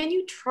 So can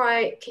you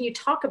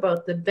talk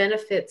about the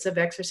benefits of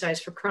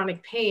exercise for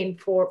chronic pain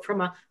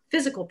from a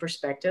physical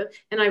perspective?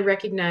 And I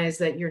recognize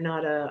that you're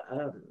not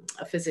a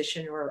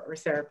physician or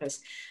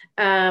therapist.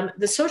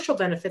 The social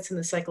benefits and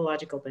the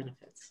psychological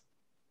benefits.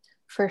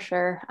 For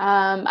sure.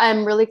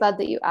 I'm really glad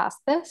that you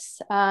asked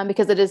this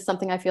because it is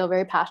something I feel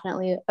very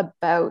passionately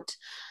about.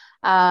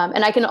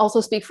 And I can also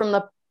speak from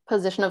the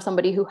position of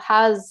somebody who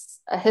has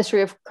a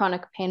history of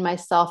chronic pain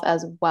myself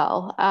as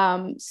well.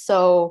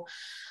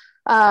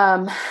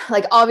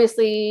 Like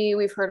obviously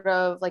we've heard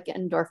of like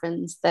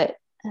endorphins that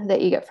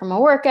you get from a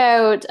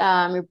workout.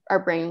 Our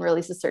brain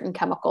releases certain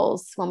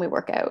chemicals when we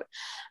work out.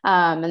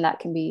 And that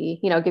can be,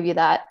 give you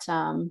that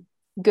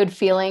good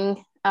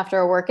feeling after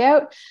a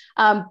workout.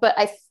 But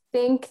I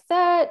think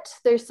that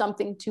there's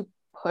something to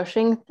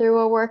pushing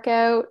through a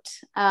workout.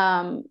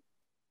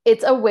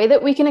 It's a way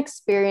that we can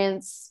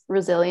experience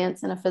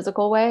resilience in a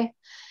physical way,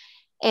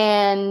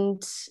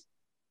 and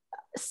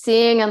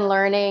seeing and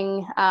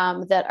learning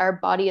that our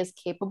body is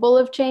capable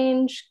of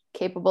change,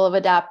 capable of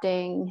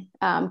adapting,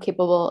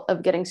 capable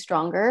of getting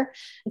stronger.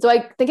 And so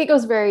I think it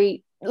goes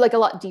a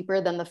lot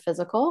deeper than the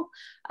physical,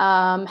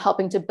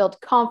 helping to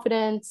build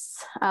confidence,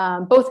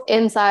 both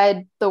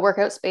inside the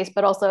workout space,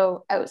 but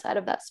also outside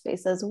of that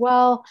space as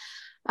well.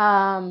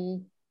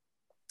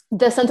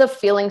 The sense of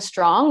feeling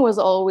strong was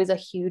always a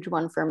huge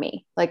one for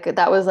me. Like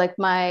that was like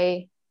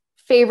my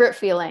favorite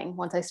feeling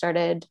once I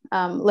started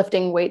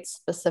lifting weights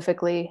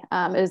specifically,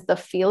 is the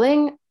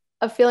feeling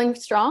of feeling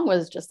strong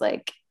was just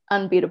like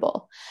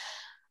unbeatable.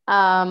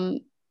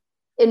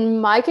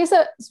 In my case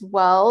as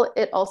well,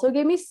 it also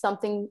gave me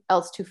something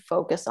else to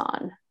focus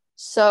on.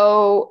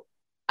 So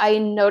I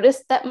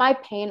noticed that my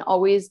pain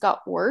always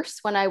got worse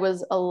when I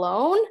was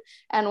alone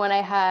and when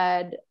I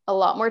had a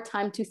lot more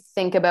time to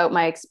think about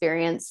my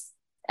experience.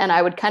 And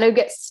I would kind of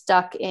get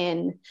stuck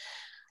in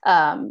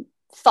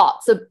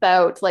thoughts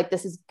about like,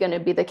 this is going to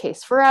be the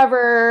case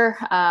forever.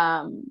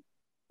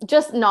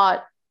 Just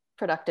not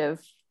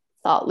productive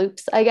thought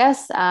loops, I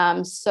guess.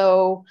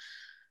 So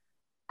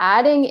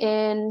adding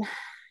in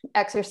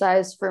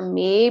exercise for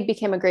me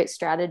became a great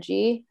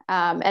strategy.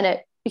 And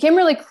it became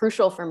really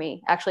crucial for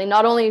me, actually,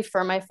 not only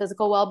for my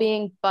physical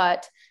well-being,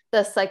 but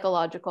the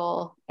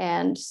psychological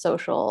and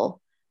social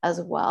as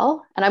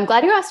well. And I'm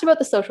glad you asked about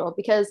the social,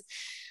 because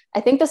I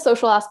think the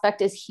social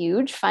aspect is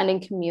huge. Finding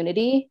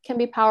community can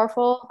be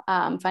powerful.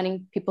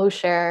 Finding people who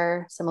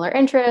share similar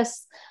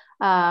interests.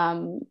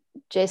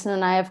 Jason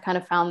and I have kind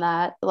of found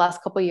that the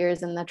last couple of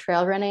years in the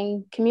trail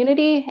running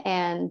community,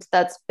 and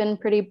that's been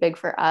pretty big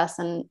for us,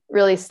 and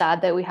really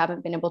sad that we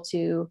haven't been able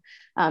to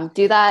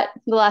do that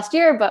the last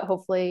year, but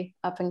hopefully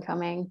up and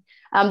coming.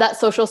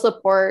 That social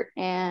support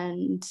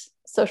and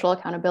social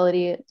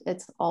accountability,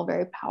 it's all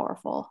very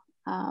powerful.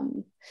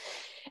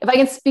 If I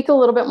can speak a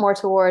little bit more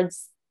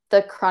towards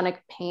the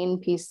chronic pain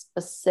piece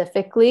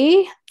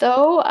specifically,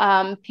 though,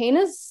 pain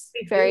is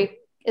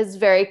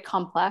very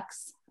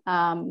complex.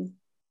 And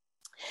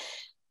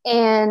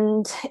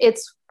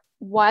it's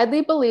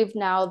widely believed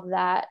now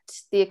that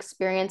the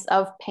experience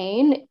of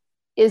pain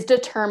is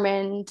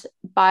determined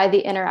by the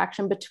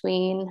interaction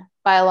between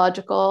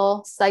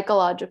biological,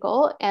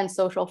 psychological, and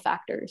social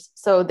factors.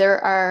 So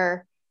there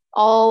are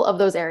all of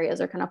those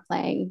areas are kind of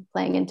playing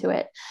into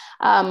it.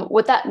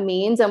 What that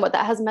means and what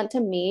that has meant to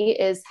me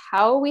is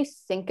how we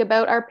think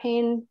about our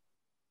pain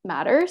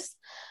matters,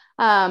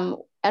 and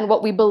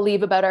what we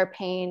believe about our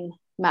pain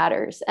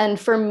matters. And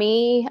for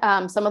me,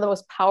 some of the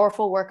most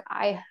powerful work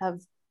I have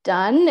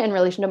done in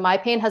relation to my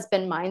pain has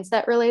been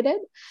mindset related,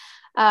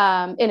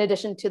 in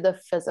addition to the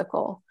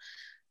physical.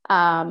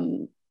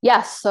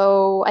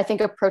 So I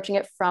think approaching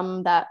it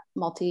from that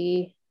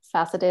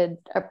multifaceted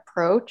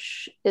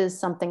approach is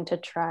something to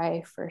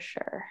try for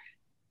sure.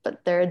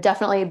 But there are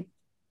definitely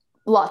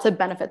lots of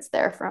benefits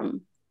there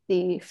from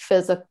the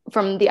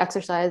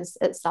exercise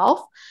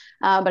itself.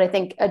 But I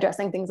think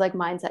addressing things like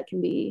mindset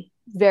can be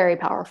very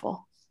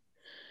powerful.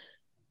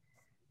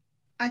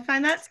 I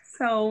find that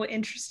so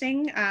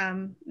interesting.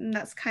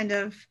 That's kind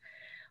of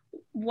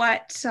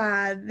what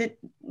on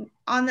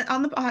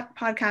the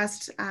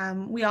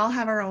podcast, we all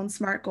have our own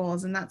SMART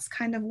goals, and that's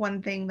kind of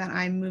one thing that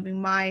I'm moving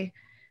my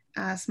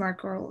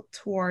SMART goal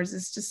towards,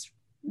 is just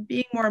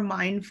being more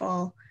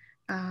mindful,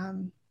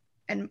 and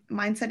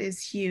mindset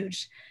is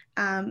huge.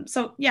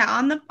 So yeah,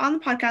 on the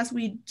podcast,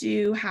 we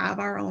do have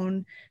our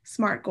own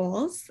SMART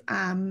goals,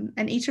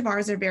 and each of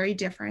ours are very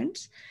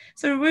different.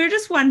 So we were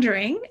just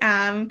wondering,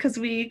 because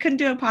we couldn't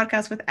do a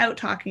podcast without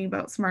talking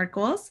about SMART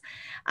goals.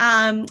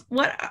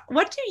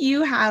 What do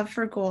you have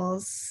for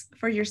goals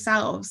for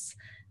yourselves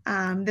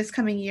this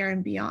coming year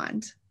and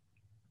beyond?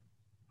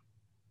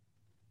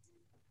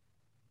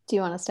 Do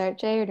you want to start,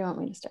 Jay, or do you want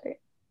me to start?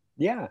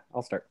 Yeah,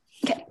 I'll start.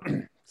 Okay.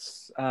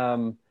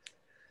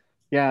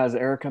 Yeah, as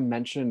Erica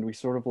mentioned, we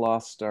sort of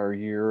lost our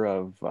year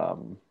of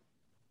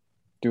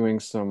doing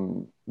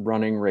some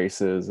running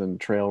races and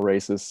trail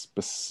races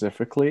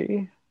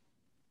specifically.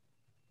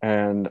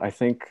 And I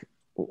think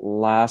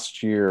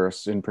last year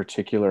in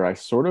particular, I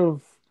sort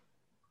of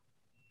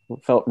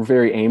felt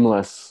very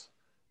aimless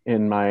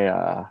in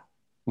my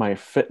my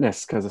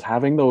fitness, because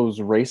having those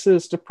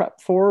races to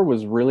prep for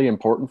was really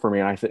important for me.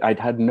 And I'd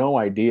had no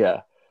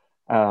idea.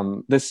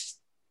 This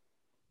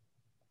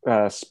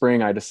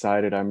spring, I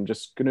decided I'm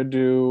just going to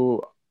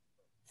do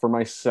for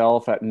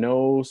myself at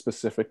no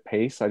specific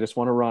pace. I just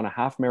want to run a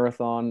half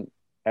marathon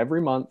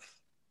every month.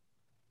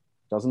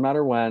 Doesn't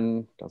matter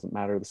when, doesn't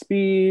matter the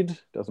speed,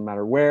 doesn't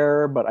matter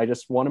where, but I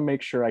just want to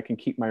make sure I can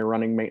keep my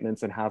running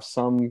maintenance and have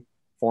some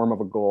form of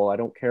a goal. I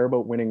don't care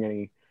about winning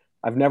any.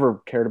 I've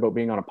never cared about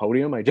being on a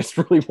podium. I just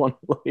really want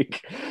to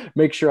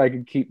make sure I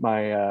can keep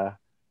my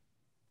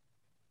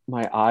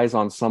my eyes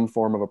on some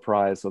form of a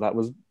prize. So that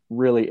was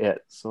really it.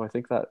 So I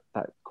think that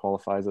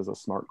qualifies as a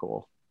SMART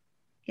goal.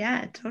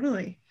 Yeah,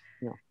 totally.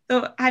 Yeah.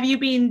 So have you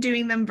been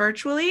doing them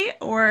virtually,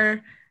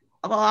 or,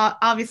 well,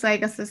 obviously I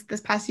guess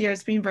this past year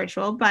it's been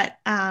virtual, but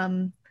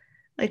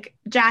like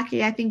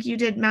Jackie, I think you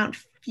did Mount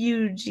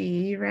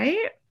Fuji,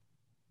 right?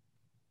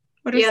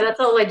 That's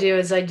all I do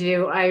is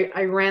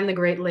I ran the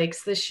Great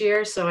Lakes this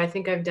year. So I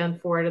think I've done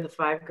 4 out of the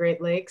 5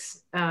 Great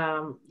Lakes.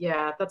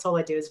 Yeah, that's all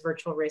I do is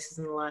virtual races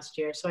in the last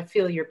year. So I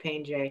feel your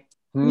pain, Jay.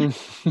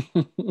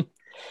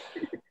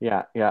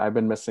 Yeah, I've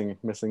been missing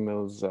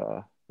those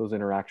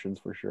interactions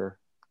for sure.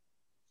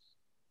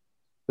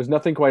 There's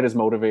nothing quite as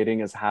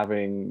motivating as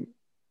having,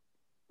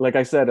 like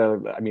I said,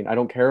 I mean, I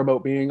don't care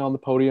about being on the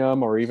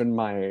podium or even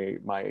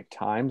my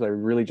times. I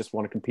really just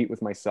want to compete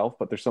with myself,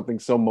 but there's something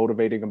so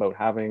motivating about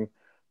having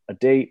a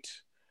date,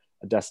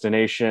 a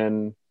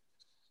destination,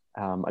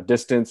 a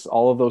distance,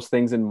 all of those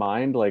things in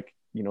mind. Like,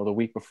 you know, the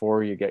week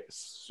before you get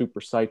super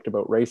psyched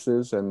about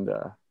races, and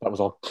that was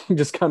all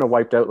just kind of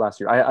wiped out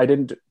last year. I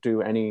didn't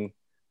do any.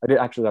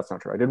 Actually, that's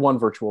not true. I did one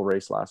virtual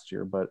race last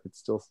year, but it's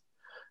still,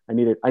 I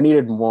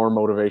needed more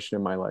motivation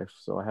in my life.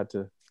 So I had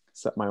to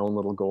set my own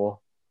little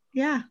goal.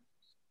 Yeah.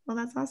 Well,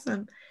 that's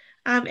awesome.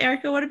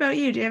 Erica, what about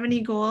you? Do you have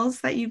any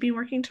goals that you've been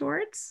working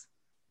towards?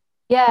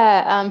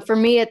 Yeah, for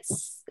me,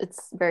 it's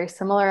very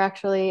similar,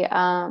 actually.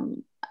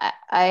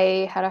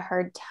 I had a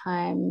hard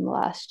time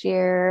last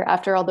year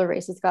after all the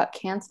races got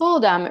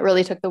canceled. It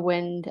really took the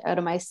wind out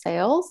of my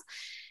sails.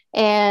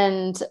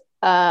 And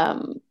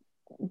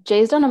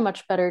Jay's done a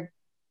much better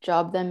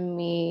job than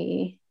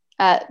me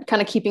at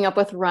kind of keeping up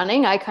with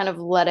running. I kind of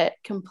let it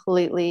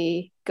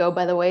completely go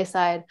by the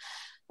wayside.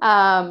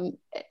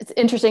 It's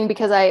interesting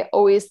because I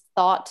always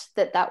thought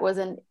that was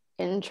an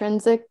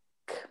intrinsic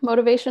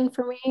motivation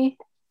for me.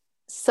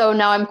 So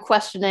now I'm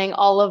questioning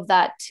all of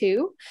that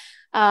too.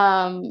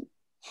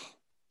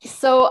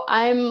 So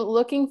I'm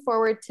looking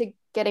forward to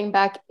getting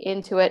back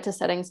into it, to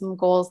setting some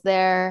goals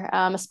there,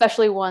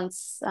 especially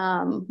once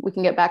we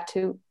can get back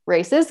to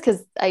races,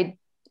 because I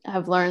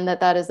have learned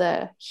that is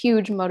a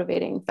huge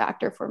motivating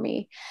factor for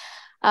me.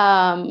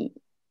 I'm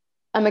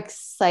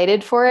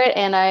excited for it,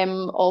 and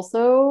I'm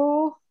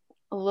also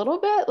a little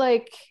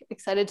bit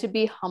excited to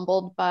be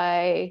humbled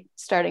by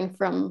starting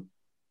from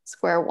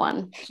square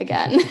one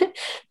again,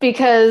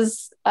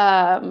 because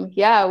we're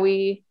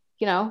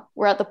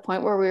at the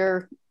point where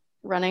we're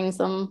running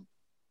some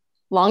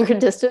longer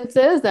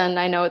distances, and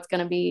I know it's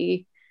going to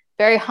be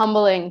very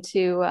humbling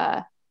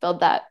to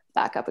build that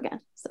back up again.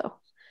 So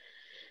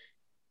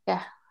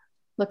yeah,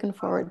 looking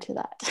forward to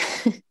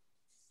that.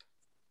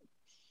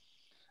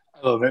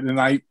 I love it.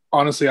 And I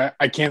honestly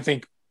can't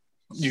thank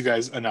you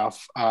guys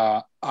enough.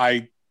 I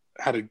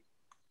had a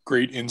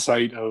great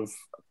insight of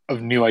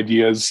new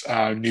ideas,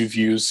 new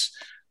views.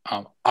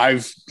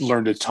 I've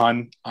learned a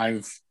ton.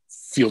 I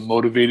feel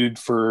motivated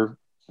for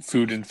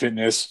food and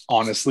fitness,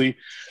 honestly.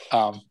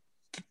 And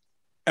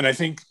I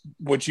think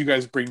what you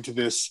guys bring to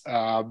this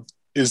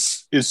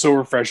is so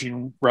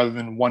refreshing, rather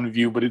than one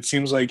view. But it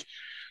seems like,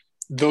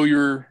 though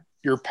your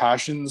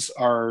passions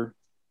are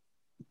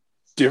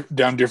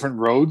down different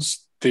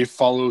roads, they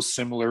follow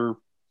similar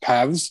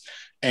paths.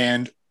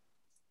 And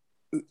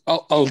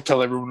I'll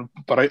tell everyone,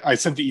 but I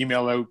sent the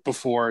email out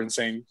before and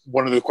saying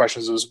one of the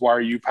questions was, why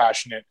are you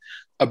passionate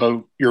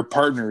about your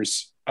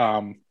partner's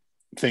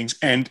things?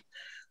 And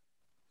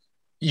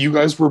you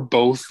guys were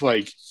both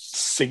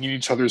singing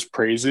each other's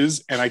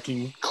praises, and I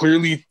can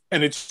clearly,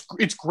 and it's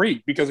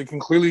great because I can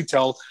clearly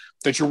tell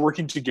that you're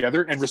working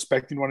together and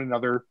respecting one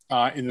another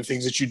in the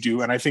things that you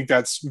do. And I think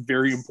that's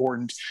very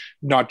important,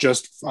 not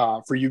just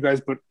for you guys,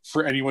 but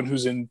for anyone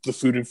who's in the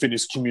food and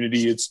fitness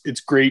community.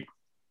 It's great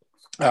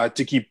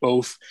to keep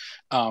both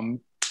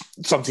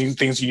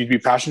things you need to be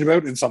passionate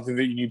about and something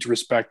that you need to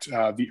respect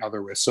the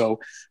other with. So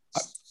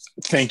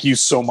thank you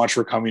so much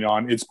for coming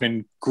on. It's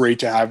been great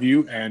to have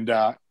you. And,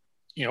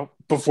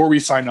 before we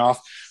sign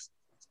off,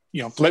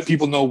 let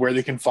people know where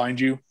they can find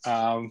you,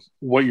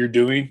 what you're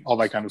doing, all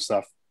that kind of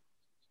stuff.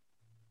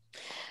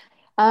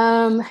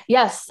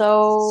 Yes.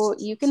 So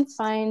you can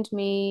find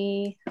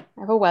me, I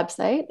have a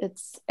website.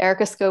 It's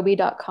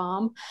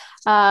ericascoby.com.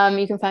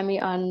 You can find me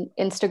on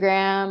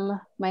Instagram.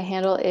 My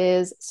handle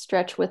is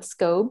Stretch with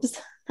Scobes.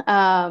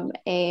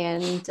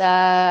 And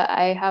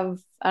I have,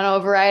 a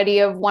variety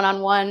of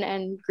one-on-one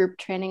and group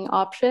training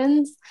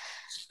options.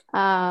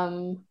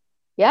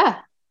 Yeah.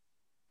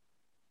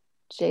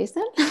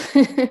 Jason?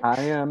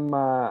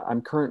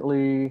 I'm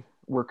currently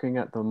working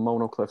at the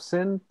Monocliffs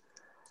Inn.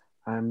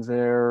 I'm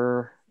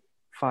there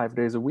 5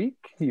 days a week.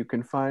 You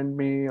can find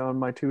me on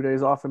my 2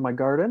 days off in my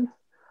garden.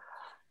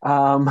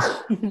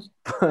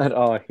 But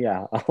all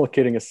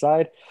kidding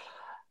aside,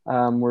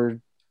 we're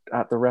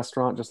at the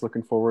restaurant, just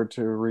looking forward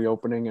to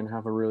reopening and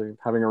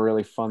having a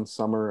really fun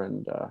summer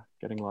and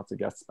getting lots of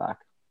guests back.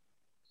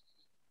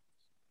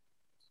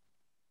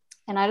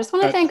 And I just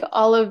want to thank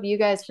all of you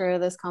guys for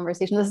this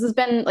conversation. This has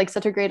been like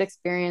such a great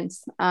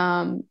experience.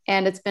 And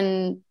it's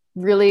been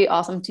really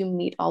awesome to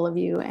meet all of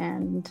you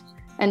and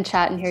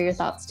chat and hear your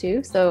thoughts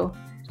too. So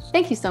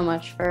thank you so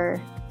much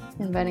for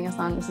inviting us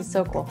on. This is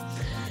so cool.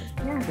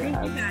 Yeah,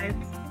 thank you guys.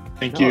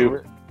 Thank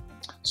you.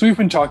 So we've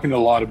been talking a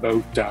lot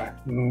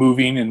about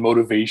moving and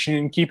motivation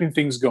and keeping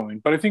things going.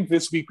 But I think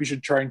this week we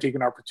should try and take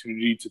an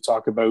opportunity to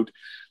talk about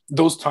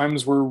those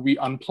times where we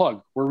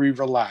unplug, where we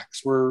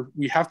relax, where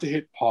we have to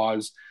hit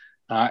pause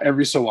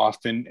every so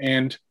often.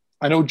 And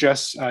I know,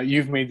 Jess,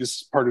 you've made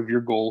this part of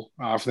your goal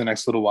for the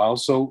next little while.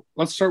 So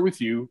let's start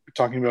with you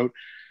talking about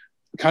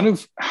kind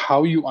of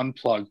how you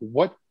unplug.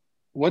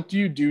 What do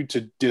you do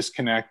to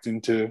disconnect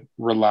and to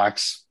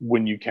relax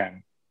when you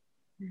can?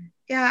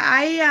 Yeah,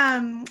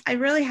 I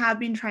really have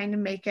been trying to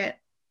make it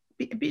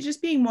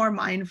just being more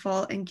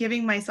mindful and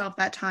giving myself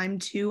that time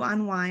to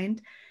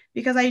unwind,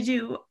 because I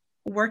do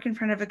work in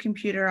front of a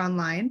computer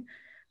online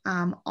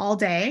all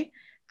day.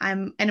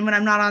 And when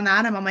I'm not on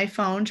that, I'm on my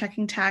phone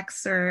checking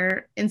texts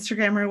or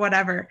Instagram or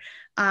whatever.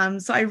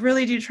 So I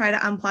really do try to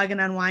unplug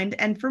and unwind.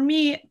 And for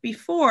me,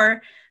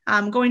 before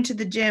going to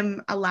the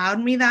gym allowed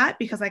me that,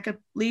 because I could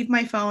leave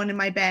my phone in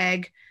my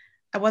bag.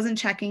 I wasn't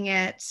checking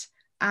it.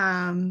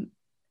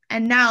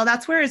 And now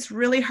that's where it's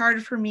really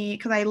hard for me,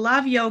 because I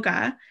love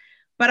yoga,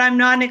 but I'm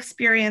not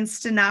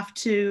experienced enough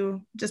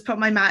to just put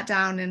my mat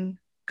down and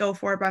go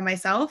for it by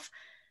myself.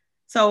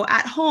 So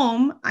at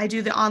home, I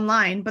do the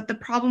online, but the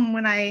problem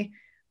when I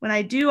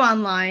do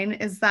online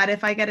is that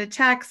if I get a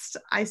text,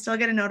 I still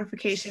get a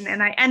notification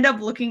and I end up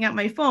looking at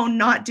my phone,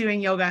 not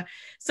doing yoga.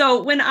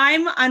 So when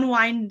I'm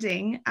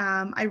unwinding,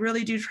 I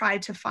really do try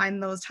to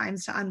find those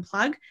times to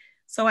unplug.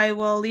 So I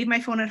will leave my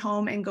phone at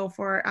home and go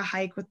for a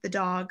hike with the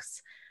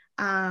dogs.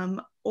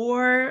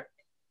 Or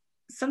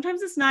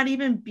sometimes it's not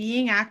even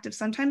being active.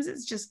 Sometimes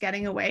it's just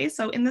getting away.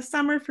 So in the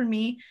summer for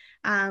me,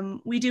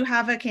 we do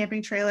have a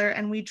camping trailer,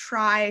 and we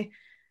try,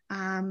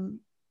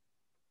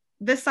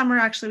 this summer,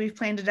 actually, we've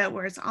planned it out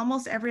where it's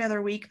almost every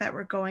other week that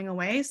we're going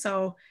away.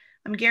 So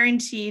I'm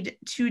guaranteed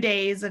 2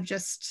 days of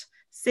just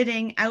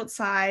sitting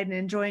outside and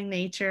enjoying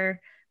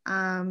nature.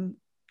 And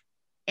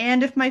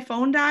if my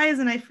phone dies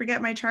and I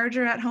forget my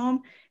charger at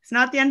home, it's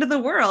not the end of the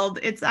world.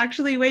 It's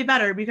actually way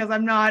better because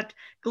I'm not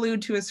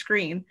glued to a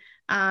screen.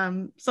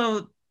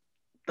 So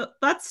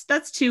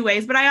that's 2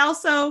 ways. But I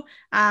also,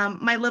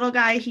 my little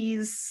guy,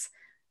 he's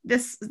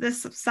this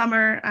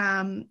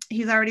summer,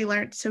 he's already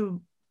learned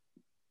to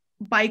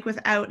bike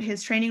without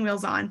his training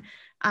wheels on,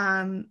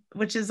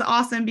 which is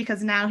awesome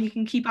because now he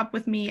can keep up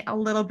with me a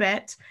little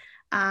bit.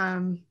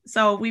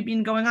 So we've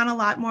been going on a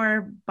lot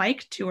more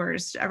bike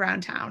tours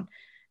around town.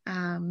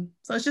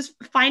 So it's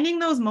just finding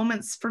those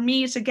moments for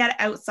me to get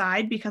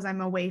outside because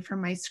I'm away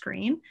from my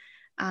screen.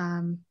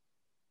 And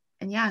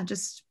yeah,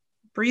 just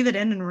breathe it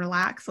in and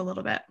relax a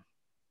little bit.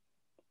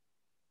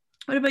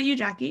 What about you,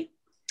 Jackie?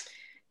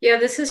 Yeah,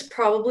 this is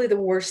probably the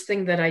worst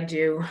thing that I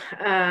do.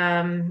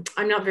 I'm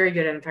not very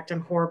good at it. In fact,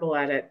 I'm horrible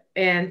at it.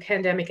 And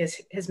pandemic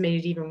has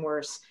made it even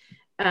worse.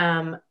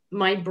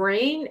 My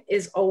brain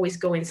is always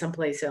going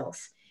someplace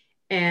else.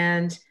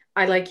 And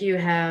I, like you,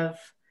 have,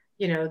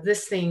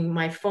 this thing,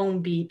 my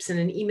phone beeps and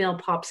an email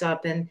pops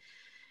up, and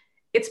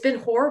it's been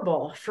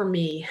horrible for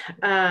me.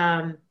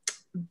 And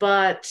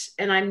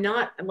I'm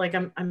not like,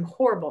 I'm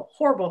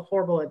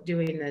horrible at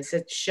doing this,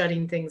 at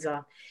shutting things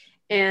off.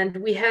 And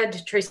we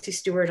had Tracy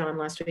Stewart on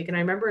last week, and I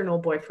remember an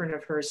old boyfriend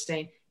of hers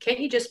saying, "Can't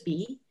you just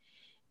be?"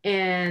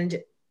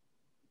 And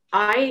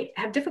I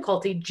have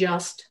difficulty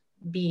just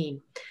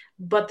being.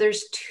 But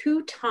there's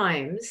 2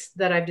 times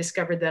that I've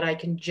discovered that I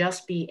can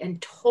just be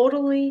and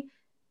totally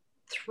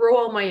throw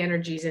all my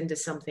energies into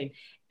something.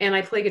 And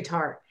I play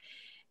guitar.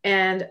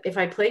 And if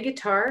I play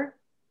guitar,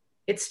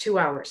 it's 2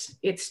 hours.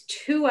 It's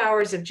 2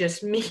 hours of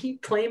just me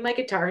playing my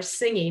guitar,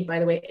 singing. By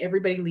the way,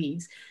 everybody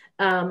leaves.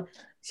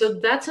 So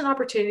that's an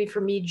opportunity for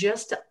me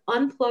just to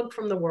unplug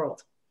from the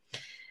world.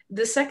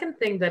 the second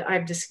thing that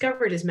I've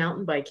discovered is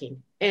mountain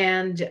biking.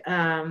 And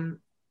the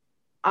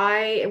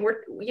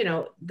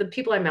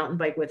people I mountain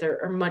bike with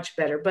are much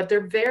better, but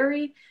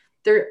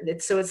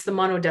it's the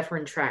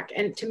mono-deferent track.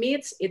 And to me,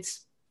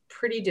 it's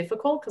pretty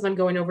difficult because I'm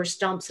going over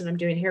stumps and I'm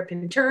doing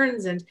hairpin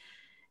turns, and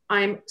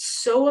I'm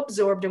so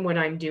absorbed in what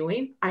I'm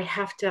doing. I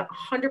have to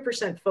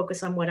 100%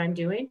 focus on what I'm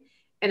doing.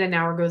 And an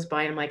hour goes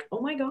by and I'm like, oh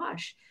my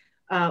gosh,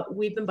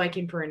 we've been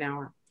biking for an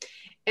hour.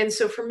 And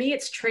so for me,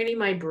 it's training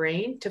my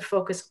brain to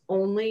focus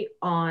only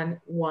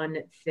on one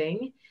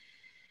thing.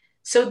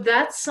 So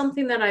that's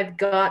something that I've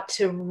got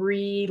to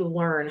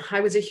relearn.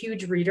 I was a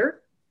huge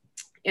reader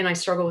and I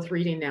struggle with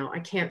reading now. I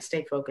can't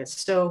stay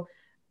focused. So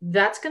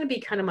that's going to be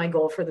kind of my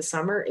goal for the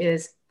summer,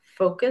 is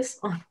focus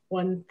on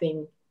one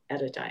thing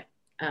at a time.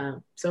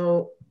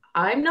 So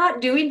I'm not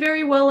doing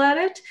very well at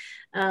it,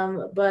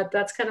 but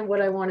that's kind of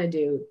what I want to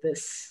do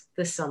this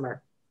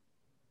summer.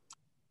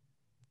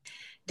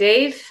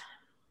 Dave,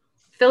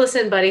 fill us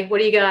in, buddy. What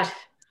do you got?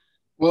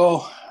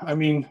 Well, I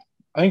mean,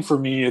 I think for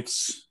me,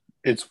 it's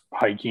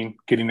hiking,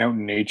 getting out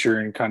in nature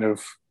and kind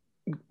of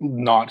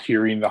not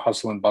hearing the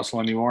hustle and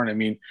bustle anymore. And I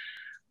mean,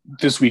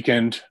 this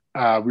weekend,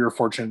 we were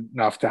fortunate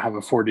enough to have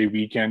a 4-day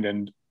weekend,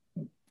 and,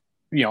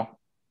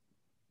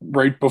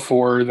 right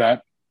before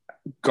that,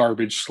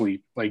 garbage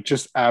sleep, like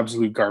just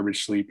absolute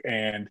garbage sleep.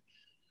 And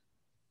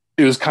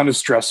it was kind of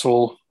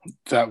stressful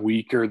that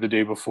week or the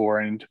day before.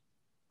 And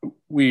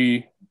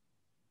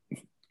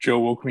Joe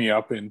woke me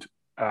up and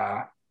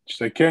she's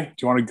like, "Hey, do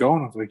you want to go?"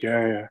 And I was like,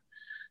 yeah.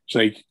 She's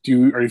like,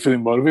 are you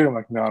feeling motivated? I'm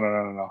like,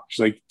 no.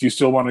 She's like, "Do you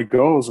still want to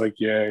go?" I was like,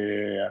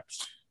 yeah.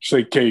 She's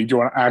like, "Okay, do you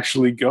want to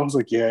actually go?" I was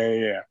like,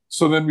 yeah.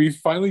 So then we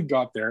finally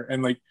got there,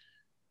 and like,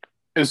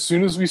 as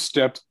soon as we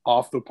stepped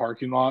off the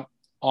parking lot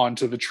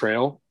onto the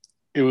trail,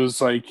 it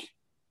was like,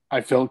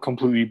 I felt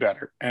completely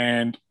better.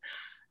 And,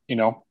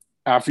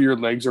 after your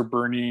legs are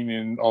burning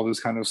and all this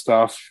kind of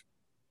stuff,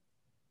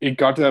 it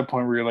got to that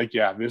point where you're like,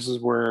 yeah, this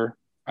is where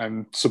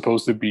I'm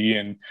supposed to be.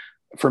 And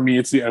for me,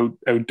 it's the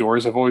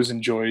outdoors. I've always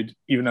enjoyed,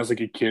 even as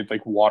like a kid,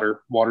 like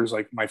water's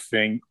like my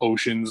thing,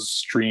 oceans,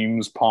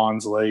 streams,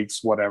 ponds,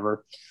 lakes,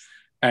 whatever.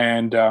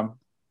 And I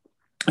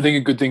think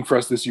a good thing for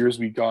us this year is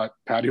we got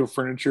patio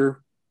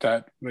furniture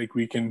that like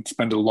we can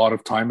spend a lot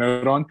of time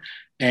out on,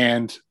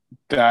 and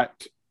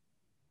that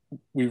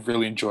we've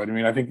really enjoyed. I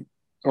mean, I think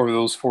over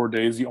those 4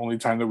 days, the only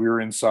time that we were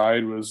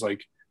inside was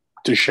like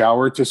to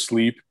shower, to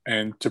sleep,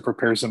 and to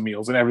prepare some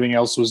meals, and everything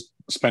else was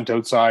spent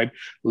outside,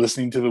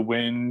 listening to the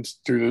wind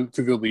through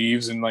the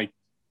leaves. And like,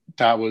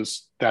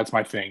 that's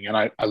my thing. And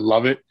I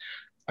love it.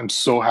 I'm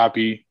so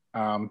happy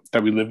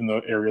that we live in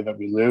the area that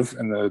we live,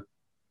 and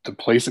the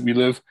place that we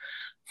live.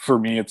 For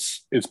me,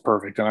 it's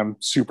perfect. And I'm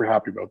super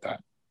happy about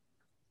that.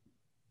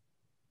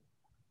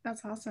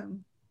 That's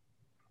awesome.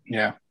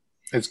 Yeah,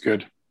 it's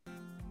good.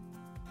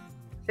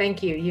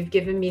 Thank you. You've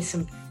given me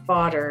some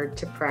fodder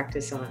to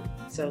practice on.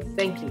 So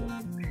thank you.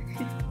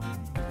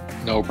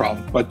 No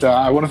problem. But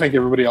I want to thank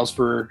everybody else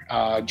for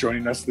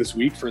joining us this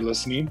week, for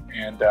listening.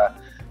 And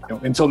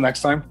until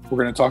next time,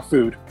 we're going to talk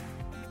food.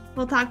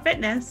 We'll talk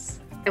fitness.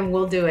 And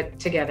we'll do it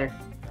together.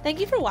 Thank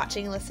you for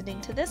watching and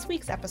listening to this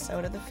week's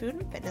episode of the Food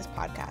and Fitness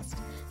Podcast.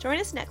 Join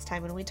us next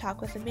time when we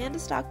talk with Amanda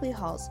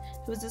Stockley-Hulse,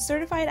 who is a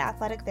certified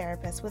athletic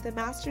therapist with a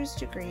master's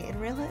degree in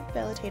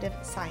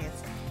rehabilitative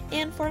science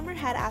and former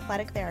head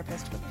athletic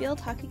therapist with Field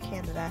Hockey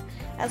Canada,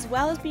 as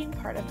well as being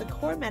part of the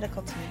core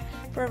medical team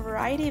for a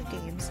variety of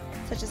games,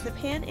 such as the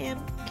Pan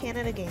Am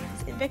Canada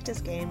Games,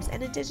 Invictus Games,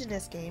 and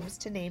Indigenous Games,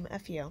 to name a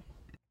few.